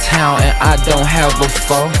run the town and I don't have a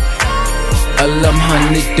foe.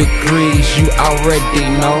 1100 degrees, you already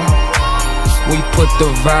know. We put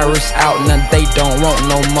the virus out, now they don't want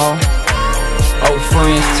no more. Old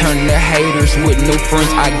friends turn to haters, with new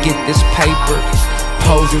friends I get this paper.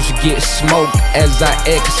 Posers get smoked as I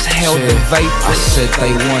exhale the vapor. I said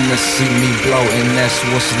they wanna see me blow, and that's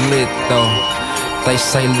what's lit though. They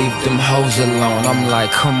say leave them hoes alone. I'm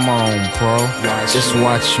like, come on, bro. Just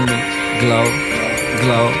watch me glow,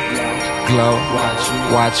 glow, glow.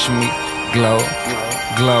 Watch me glow,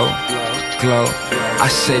 glow, glow. I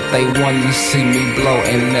said they wanna see me blow,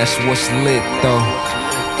 and that's what's lit though.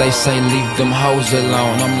 They say leave them hoes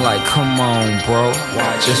alone. I'm like, come on, bro.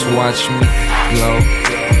 Just watch me glow,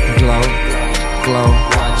 glow, glow.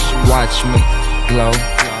 Watch me glow,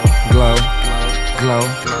 glow, glow.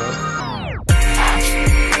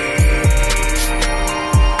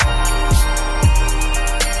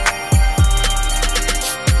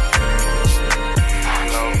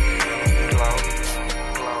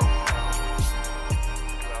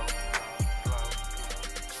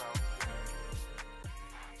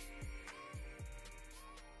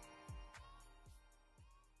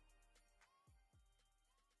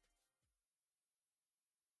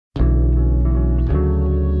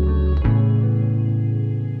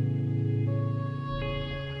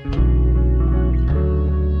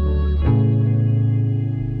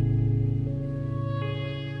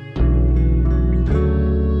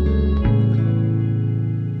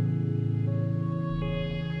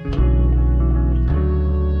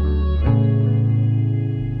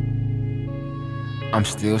 I'm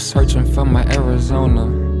still searching for my Arizona.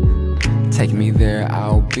 Take me there,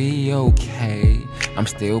 I'll be okay. I'm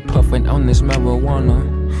still puffing on this marijuana.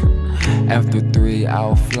 After 3,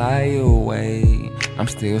 I'll fly away. I'm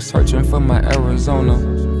still searching for my Arizona.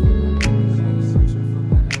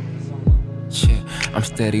 Shit, I'm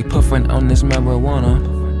steady puffing on this marijuana.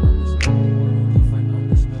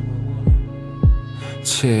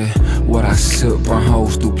 Shit, what I sip, burn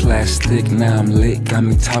holes through plastic. Now I'm lit, got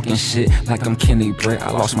me talking shit like I'm Kenny Brett. I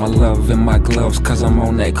lost my love in my gloves cause I'm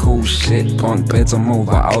on that cool shit. Bunk beds, I'm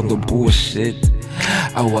over all the bullshit.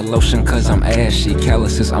 I wear lotion cause I'm ashy,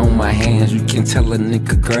 calluses on my hands. You can tell a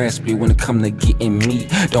nigga grasp me when it come to getting me.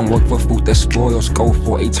 Don't work for food that spoils, go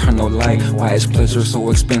for eternal life. Why is pleasure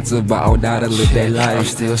so expensive? I ought to live that life. I'm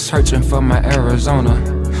still searching for my Arizona.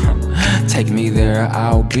 Take me there,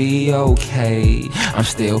 I'll be okay. I'm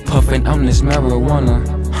still puffing on this marijuana.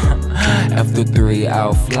 After 3,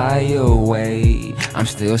 I'll fly away. I'm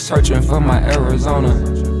still searching for my Arizona.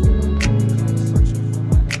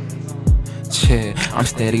 Shit, I'm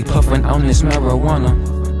steady puffing on this marijuana.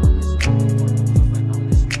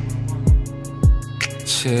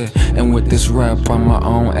 Shit, and with this rap, I'm my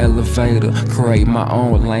own elevator. Create my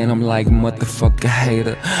own lane, I'm like motherfucker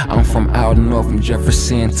hater. I'm from out north, from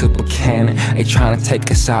Jefferson to Buchanan. They tryna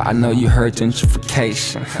take us out, I know you heard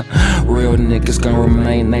gentrification. Real niggas gon'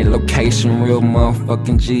 remain in they location. Real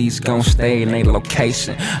motherfucking G's gon' stay in they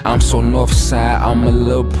location. I'm so north side, I'm a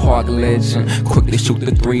little park legend. Quickly shoot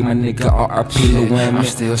the 3, my nigga RIP Lil Wayne. I'm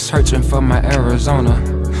still searching for my Arizona.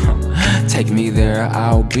 Take me there,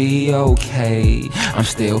 I'll be okay. I'm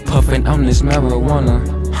still puffing on this marijuana.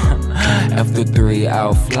 After 3,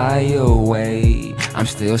 I'll fly away. I'm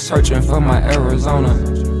still searching for my Arizona.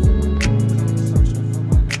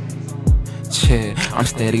 Shit, I'm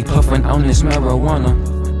steady puffing on this marijuana.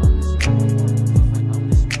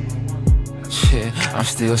 Shit, I'm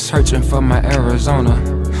still searching for my Arizona.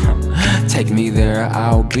 Take me there,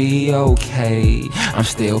 I'll be okay. I'm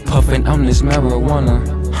still puffing on this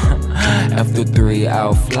marijuana. After 3,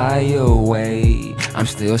 I'll fly away. I'm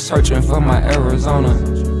still searching for my Arizona.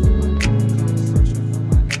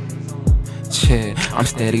 Shit, I'm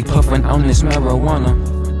steady puffing on this marijuana.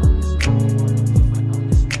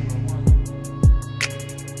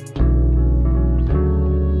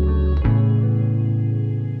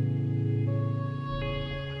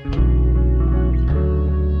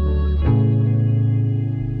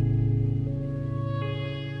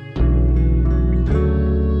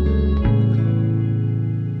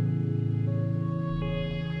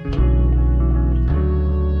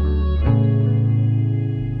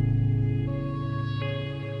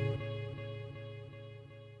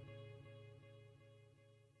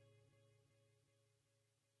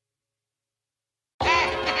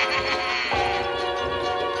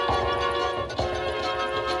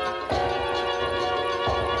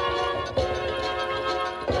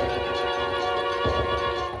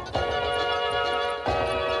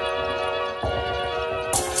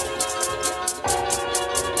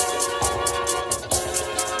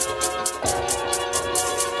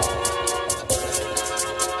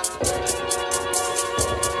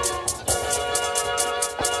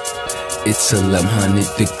 It's 1100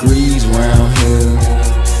 degrees round here.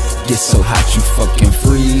 Get so hot you fucking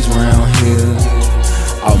freeze round here.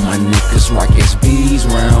 All my niggas rock SBs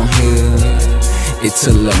round here. It's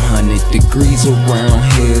 1100 degrees around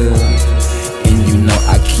here. And you know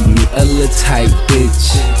I keep me a little tight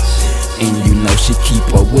bitch. And you know she keep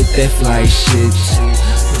up with that fly shit.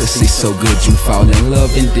 Pussy so good you fall in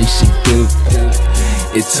love and then she dip.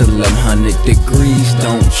 It's 1100 degrees,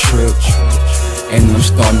 don't trip. And I'm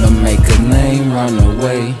starting to make a name round the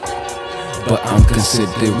way. But I'm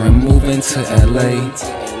considering moving to LA.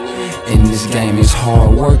 And this game is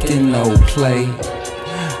hard work and no play.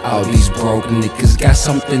 All these broke niggas got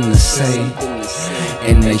something to say.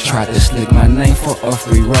 And they tried to slick my name for a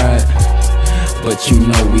free ride. But you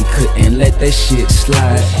know we couldn't let that shit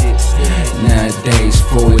slide. Nowadays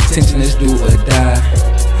for attention is do or die.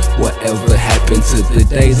 Whatever happened to the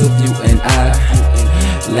days of you and I?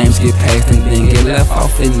 Lames get passed and then get left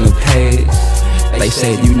off in the past. They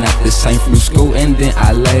say you not the same from school and then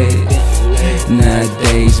I laugh.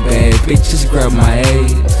 Nowadays bad bitches grab my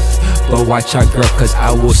ass. But watch out girl cause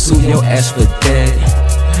I will sue your ass for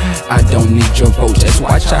that. I don't need your vote, just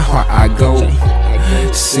watch how hard I go.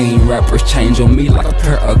 Seen rappers change on me like a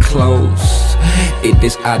pair of clothes. It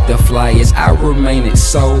is out the flyers, I remain it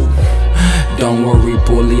so. Don't worry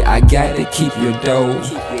bully, I gotta keep your dough.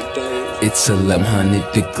 It's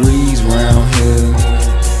 1100 degrees round here.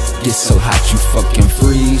 Get so hot you fucking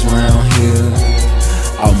freeze round here.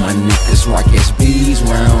 All my niggas rock SBs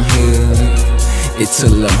round here. It's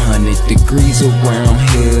 1100 degrees around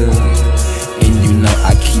here. And you know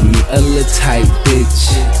I keep me a little tight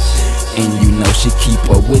bitch. And you know she keep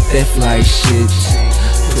up with that fly shit.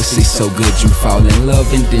 Pussy so good you fall in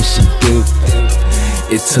love and then she do.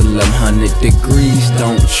 It's 1100 degrees,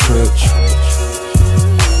 don't trip.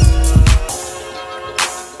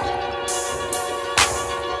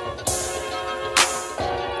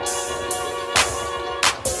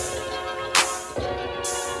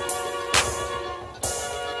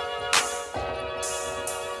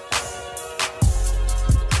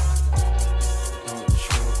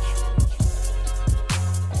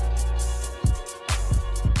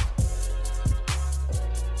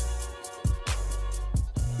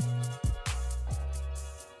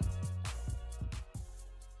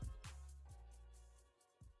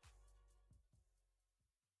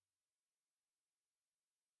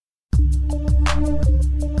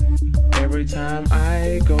 Every time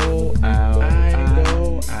I go out, I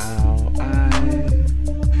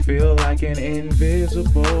feel like an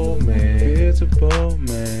invisible man.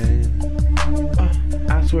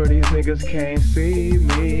 I swear these niggas can't see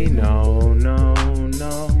me, no.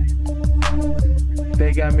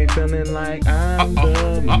 They got me feeling like I'm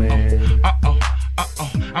the man.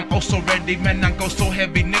 I'm also ready, man, I go so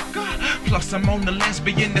heavy, nigga. Plus I'm on the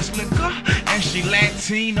lesbian that's liquor, and she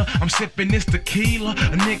Latina. I'm sipping this tequila.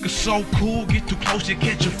 A nigga so cool, get too close, you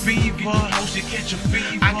catch a fever.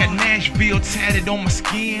 I got Nashville tatted on my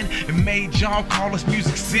skin, and made y'all call us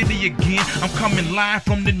Music City again. I'm coming live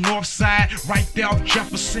from the north side, right there off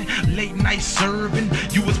Jefferson. Late night serving,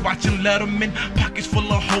 you was watching Letterman. Pockets full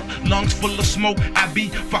of hope, lungs full of smoke. I be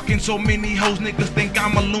fucking so many hoes, niggas think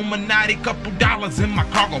I'm Illuminati. Couple dollars in my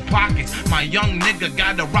cargo pockets. My young nigga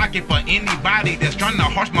got a rocket for anybody that's trying to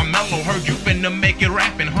harsh my mellow. Heard you finna make it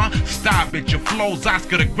rapping, huh? Stop it, your flow's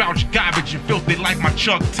Oscar the Grouch garbage. You filthy like my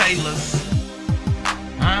Chuck Taylors,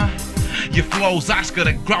 huh? Your flow's Oscar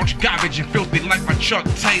the Grouch garbage and filthy like my Chuck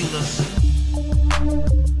Taylors.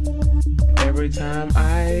 Every time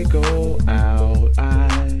I go out,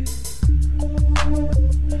 I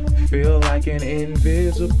feel like an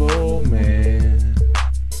invisible man.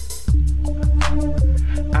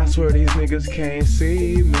 I swear these niggas can't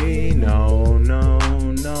see me, no.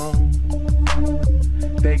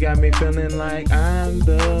 They got me feeling like I'm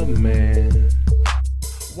the man.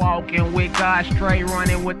 Walking with God straight,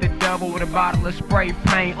 running with the devil with a bottle of spray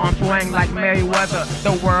paint on swing like Mayweather.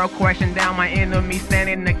 The world crashing down, my enemies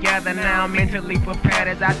standing together. Now I'm mentally prepared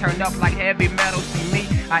as I turn up like heavy metal. See me,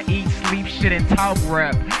 I eat, sleep, shit, and talk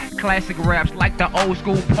rap. Classic raps like the old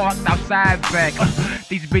school parked outside back.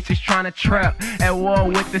 These bitches tryna trap at war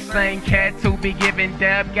with the same cat to be giving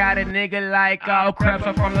dab. Got a nigga like all craps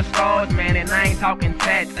up from the stars, man, and I ain't talking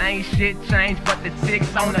tats. Ain't shit changed but the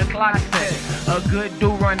ticks on the clock set. A good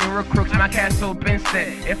dude running recruits, my castle been set.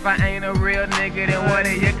 If I ain't a real nigga, then what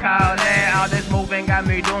do you call that? All this moving got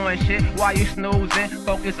me doing shit while you snoozing.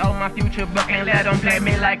 Focus on my future, but can't let them play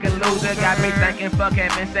me like a loser. Got me thinking fuck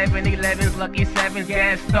having 7-11s, lucky 7s,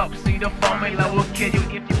 gassed up. See the formula will kill you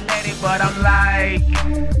if you let it, but I'm like,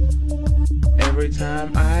 every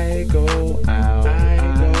time I go out,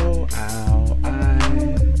 I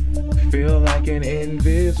feel like an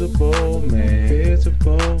invisible man.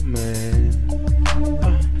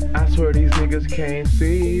 I swear these niggas can't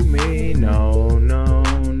see me, no.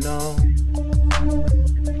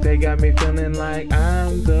 They got me feeling like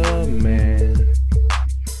I'm the man.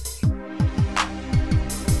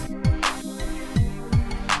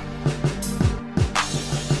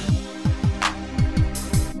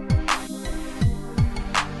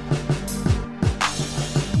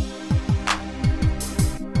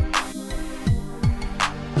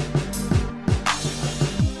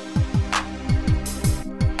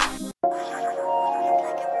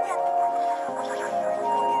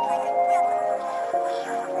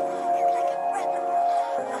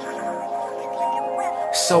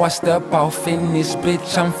 So I step off in this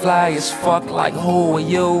bitch, I'm fly as fuck, like who are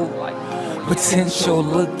you? Potential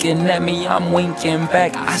looking at me, I'm winking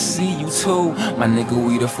back, I see you too. My nigga,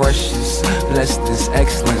 we the freshest, bless this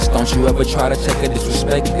excellence. Don't you ever try to check or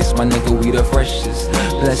disrespect this. My nigga, we the freshest,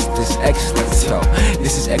 bless this excellence. Yo,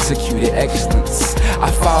 this is executed excellence. I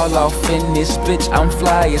fall off in this bitch, I'm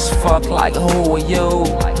fly as fuck, like who are you?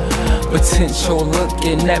 Potential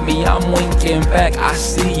looking at me, I'm winking back, I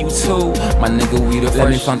see you too. My nigga, we the Let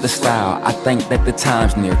me flaunt the style, I think that the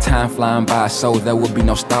time's near. Time flying by, so there will be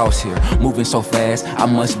no stalls here. Moving so fast, I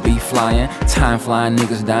must be flying. Time flying,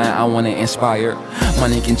 niggas dying, I wanna inspire.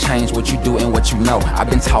 Money can change what you do and what you know. I've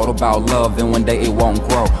been taught about love and one day it won't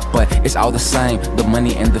grow, but it's all the same, the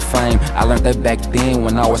money and the fame. I learned that back then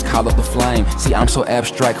when I was called up the flame. See, I'm so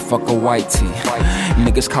abstract, fuck a white tee.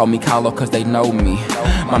 Niggas call me Kaloh cause they know me.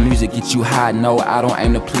 My music get you high, no, I don't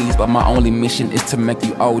aim to please, but my only mission is to make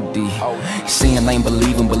you OD. Seeing ain't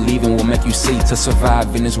believing, believing will make you see. To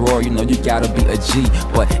survive in this world, you know you gotta be a G.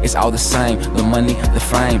 But it's all the same, the money, the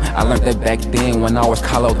fame. I learned that back then when I was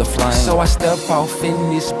Kaloh the Flame. So I step off in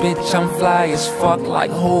this bitch, I'm fly as fuck, like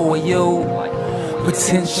who are you?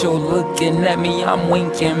 Potential looking at me, I'm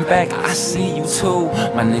winking back, I see you too.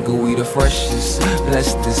 My nigga, we the freshest.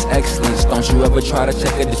 Bless this excellence. Don't you ever try to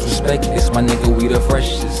check or disrespect this. My nigga, we the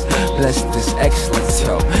freshest. Bless this excellence,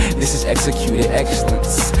 yo. This is executed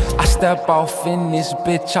excellence. I step off in this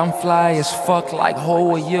bitch, I'm fly as fuck, like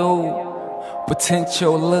who are you?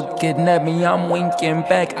 Potential looking at me, I'm winking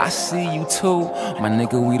back, I see you too. My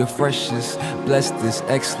nigga, we the freshest. Bless this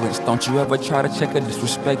excellence. Don't you ever try to check or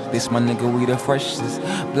disrespect this. My nigga, we the freshest.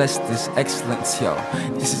 Bless this excellence, yo.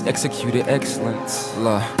 This is executed excellence.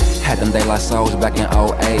 Look, had them De La Souls back in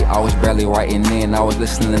 08. I was barely writing in, I was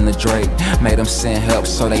listening to Drake. Made them send help,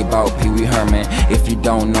 so they bought Pee Wee Herman. If you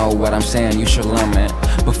don't know what I'm saying, you should learn, man.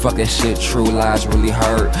 But fuck that shit, true lies really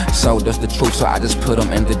hurt. So does the truth, so I just put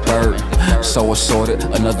them in the dirt. So assorted,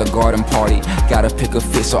 another garden party. Gotta pick a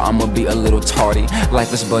fit, so I'ma be a little tardy.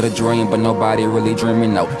 Life is but a dream, but nobody really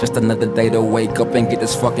dreaming, no. Just another day to wake up and get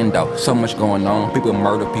this fucking dough. So much going on, people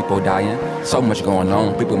murder, people dying. So much going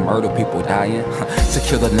on, people murder, people dying. To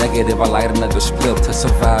kill the negative, I light another split. To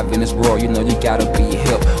survive in this world, you know you gotta be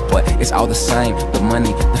hip. But it's all the same, the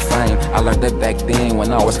money, the fame. I learned that back then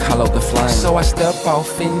when I was Kaloh the Flame. So I step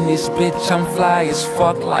off in this bitch, I'm fly as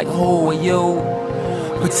fuck, like who are you?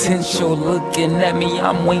 Potential looking at me,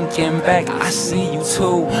 I'm winking back, I see you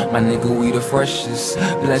too. My nigga, we the freshest.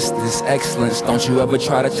 Bless this excellence. Don't you ever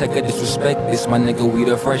try to check or disrespect this. My nigga, we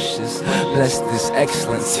the freshest. Bless this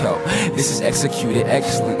excellence, yo. This is executed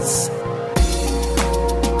excellence.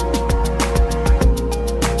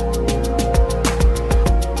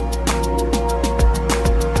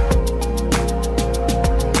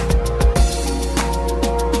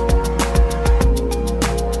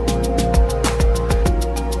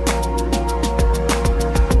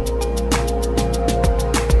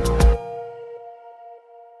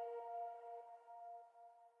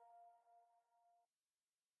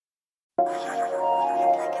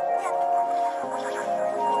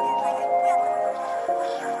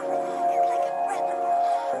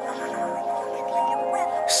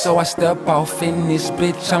 So I step off in this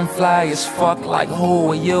bitch, I'm fly as fuck, like who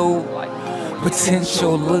are you?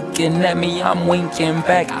 Potential looking at me, I'm winking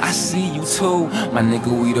back, I see you too. My nigga,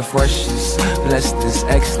 we the freshest. Bless this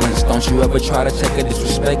excellence. Don't you ever try to check or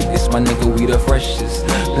disrespect this. My nigga, we the freshest.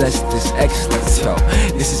 Bless this excellence, yo.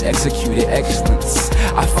 This is executed excellence.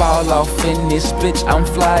 I fall off in this bitch, I'm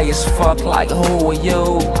fly as fuck, like who are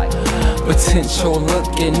you? Potential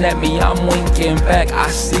looking at me, I'm winking back, I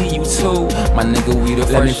see you too. My nigga, we the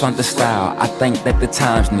freshest. Let me front the style, I think that the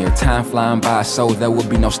time's near. Time flying by, so there will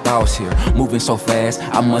be no stalls here. Moving so fast,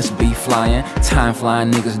 I must be flying. Time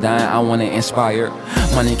flying, niggas dying, I wanna inspire.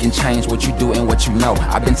 Money can change what you do and what you know.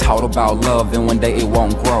 I've been taught about love and one day it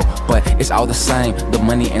won't grow. But it's all the same, the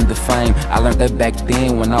money and the fame. I learned that back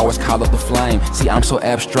then when I was Kaloh the Flame. See, I'm so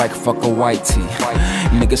abstract, fuck a white tee.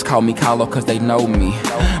 Niggas call me Kaloh cause they know me.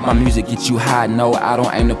 My music gets you high, no, I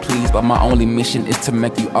don't aim to please, but my only mission is to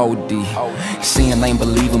make you OD. Seeing ain't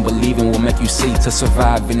believing, believing will make you see. To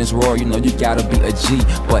survive in this world, you know you gotta be a G.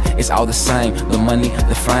 But it's all the same, the money,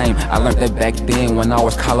 the fame. I learned that back then when I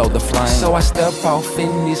was Kaloh the Flame. So I step off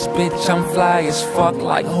in this bitch, I'm fly as fuck,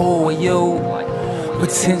 like who are you?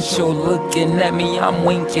 Potential looking at me, I'm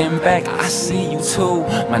winking back, I see you too.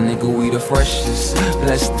 My nigga, we the freshest.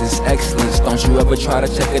 Bless this excellence. Don't you ever try to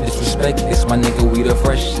check or disrespect this. My nigga, we the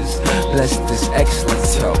freshest. Bless this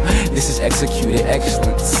excellence, yo. This is executed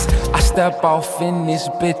excellence. I step off in this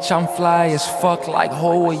bitch, I'm fly as fuck, like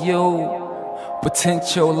who are you?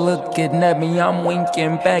 Potential looking at me, I'm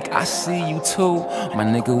winking back, I see you too. My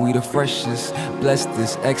nigga, we the freshest. Bless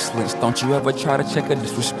this excellence. Don't you ever try to check or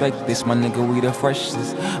disrespect this. My nigga, we the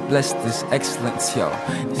freshest. Bless this excellence, yo.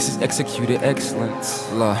 This is executed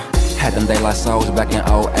excellence. Look, had them De La Souls back in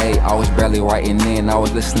 08. I was barely writing in, I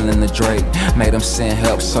was listening to Drake. Made them send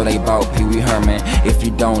help, so they bought Pee Wee Herman. If you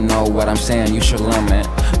don't know what I'm saying, you should learn, man.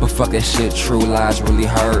 But fuck that shit, true lies really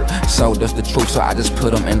hurt. So does the truth, so I just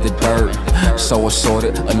put them in the dirt. So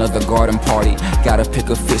assorted, another garden party. Gotta pick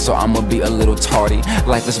a fit, so I'ma be a little tardy.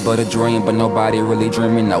 Life is but a dream, but nobody really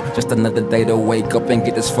dreaming, no. Just another day to wake up and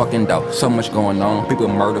get this fucking dough. So much going on, people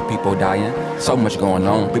murder, people dying. So much going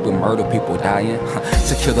on, people murder, people dying.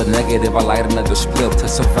 To kill the negative, I light another split. To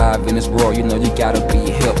survive in this world, you know you gotta be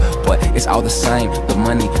hip. But it's all the same, the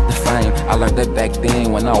money, the fame. I learned that back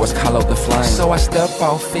then when I was Kaloh the Flame. So I step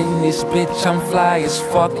off in this bitch, I'm fly as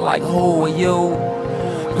fuck, like who are you?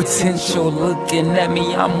 Potential looking at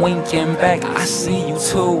me, I'm winking back. I see you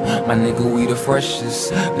too, my nigga, we the freshest.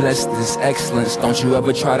 Bless this excellence, don't you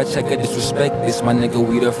ever try to check or disrespect this. My nigga,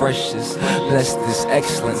 we the freshest. Bless this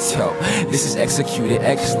excellence, yo, this is executed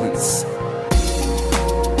excellence.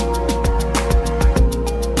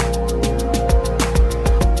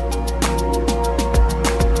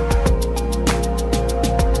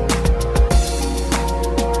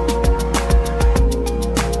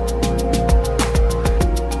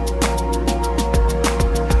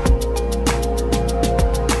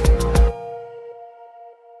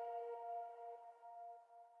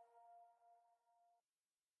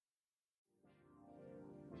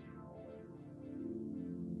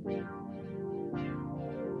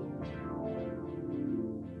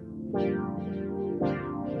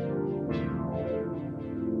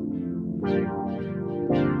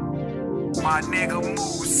 My nigga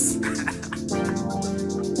Moose.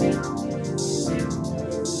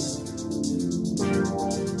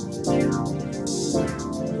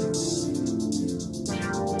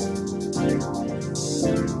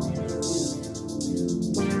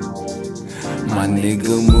 My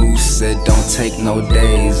nigga Moose said don't take no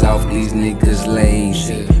days off, these niggas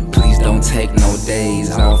lazy. Please don't take no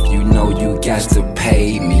days off, you know you got to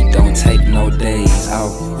pay me. Don't take no days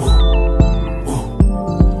off.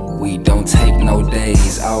 We don't take no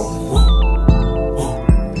days off.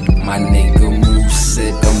 My nigga Moose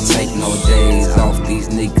said don't take no days off, these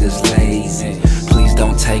niggas lazy. Please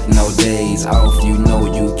don't take no days off, you know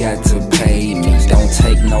you got to pay me. Don't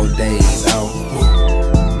take no days off.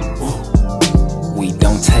 We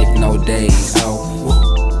don't take no days off.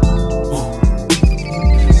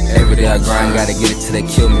 Every day I grind, gotta get it till they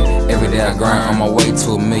kill me. Every day I grind, on my way to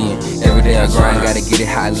 $1 million. Every day I grind, gotta get it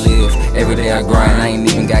how I live. Every day I grind, I ain't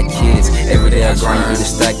even got kids. Every day I grind, you either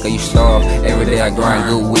stack or you starve. Every day I grind,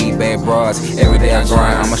 good weed, bad bras. Every day I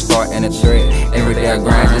grind, I'ma start in a threat. Every day I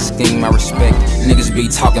grind, just give me my respect. Niggas be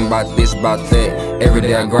talking about this, about that. Every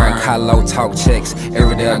day I grind, Kaloh talk checks.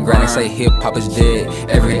 Every day I grind, they say hip hop is dead.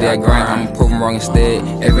 Every day I grind, I'ma prove them wrong instead.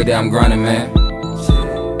 Every day I'm grinding, man.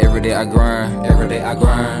 Every day I grind, every day I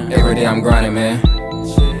grind, every day I'm grinding, man.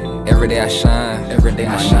 Every day I shine, every day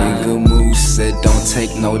I shine. My nigga Moose said don't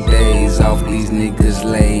take no days off, these niggas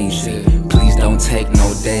lazy. Please don't take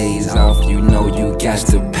no days off, you know you got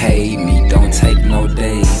to pay me. Don't take no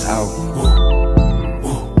days off.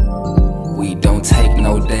 We don't take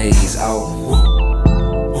no days off.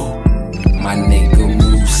 My nigga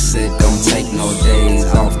Moose said don't take no days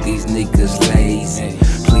off, these niggas lazy.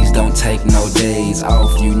 Please don't take no days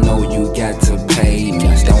off, you know you got to pay me.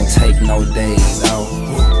 Don't take no days off.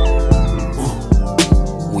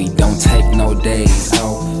 We don't take no days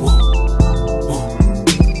off.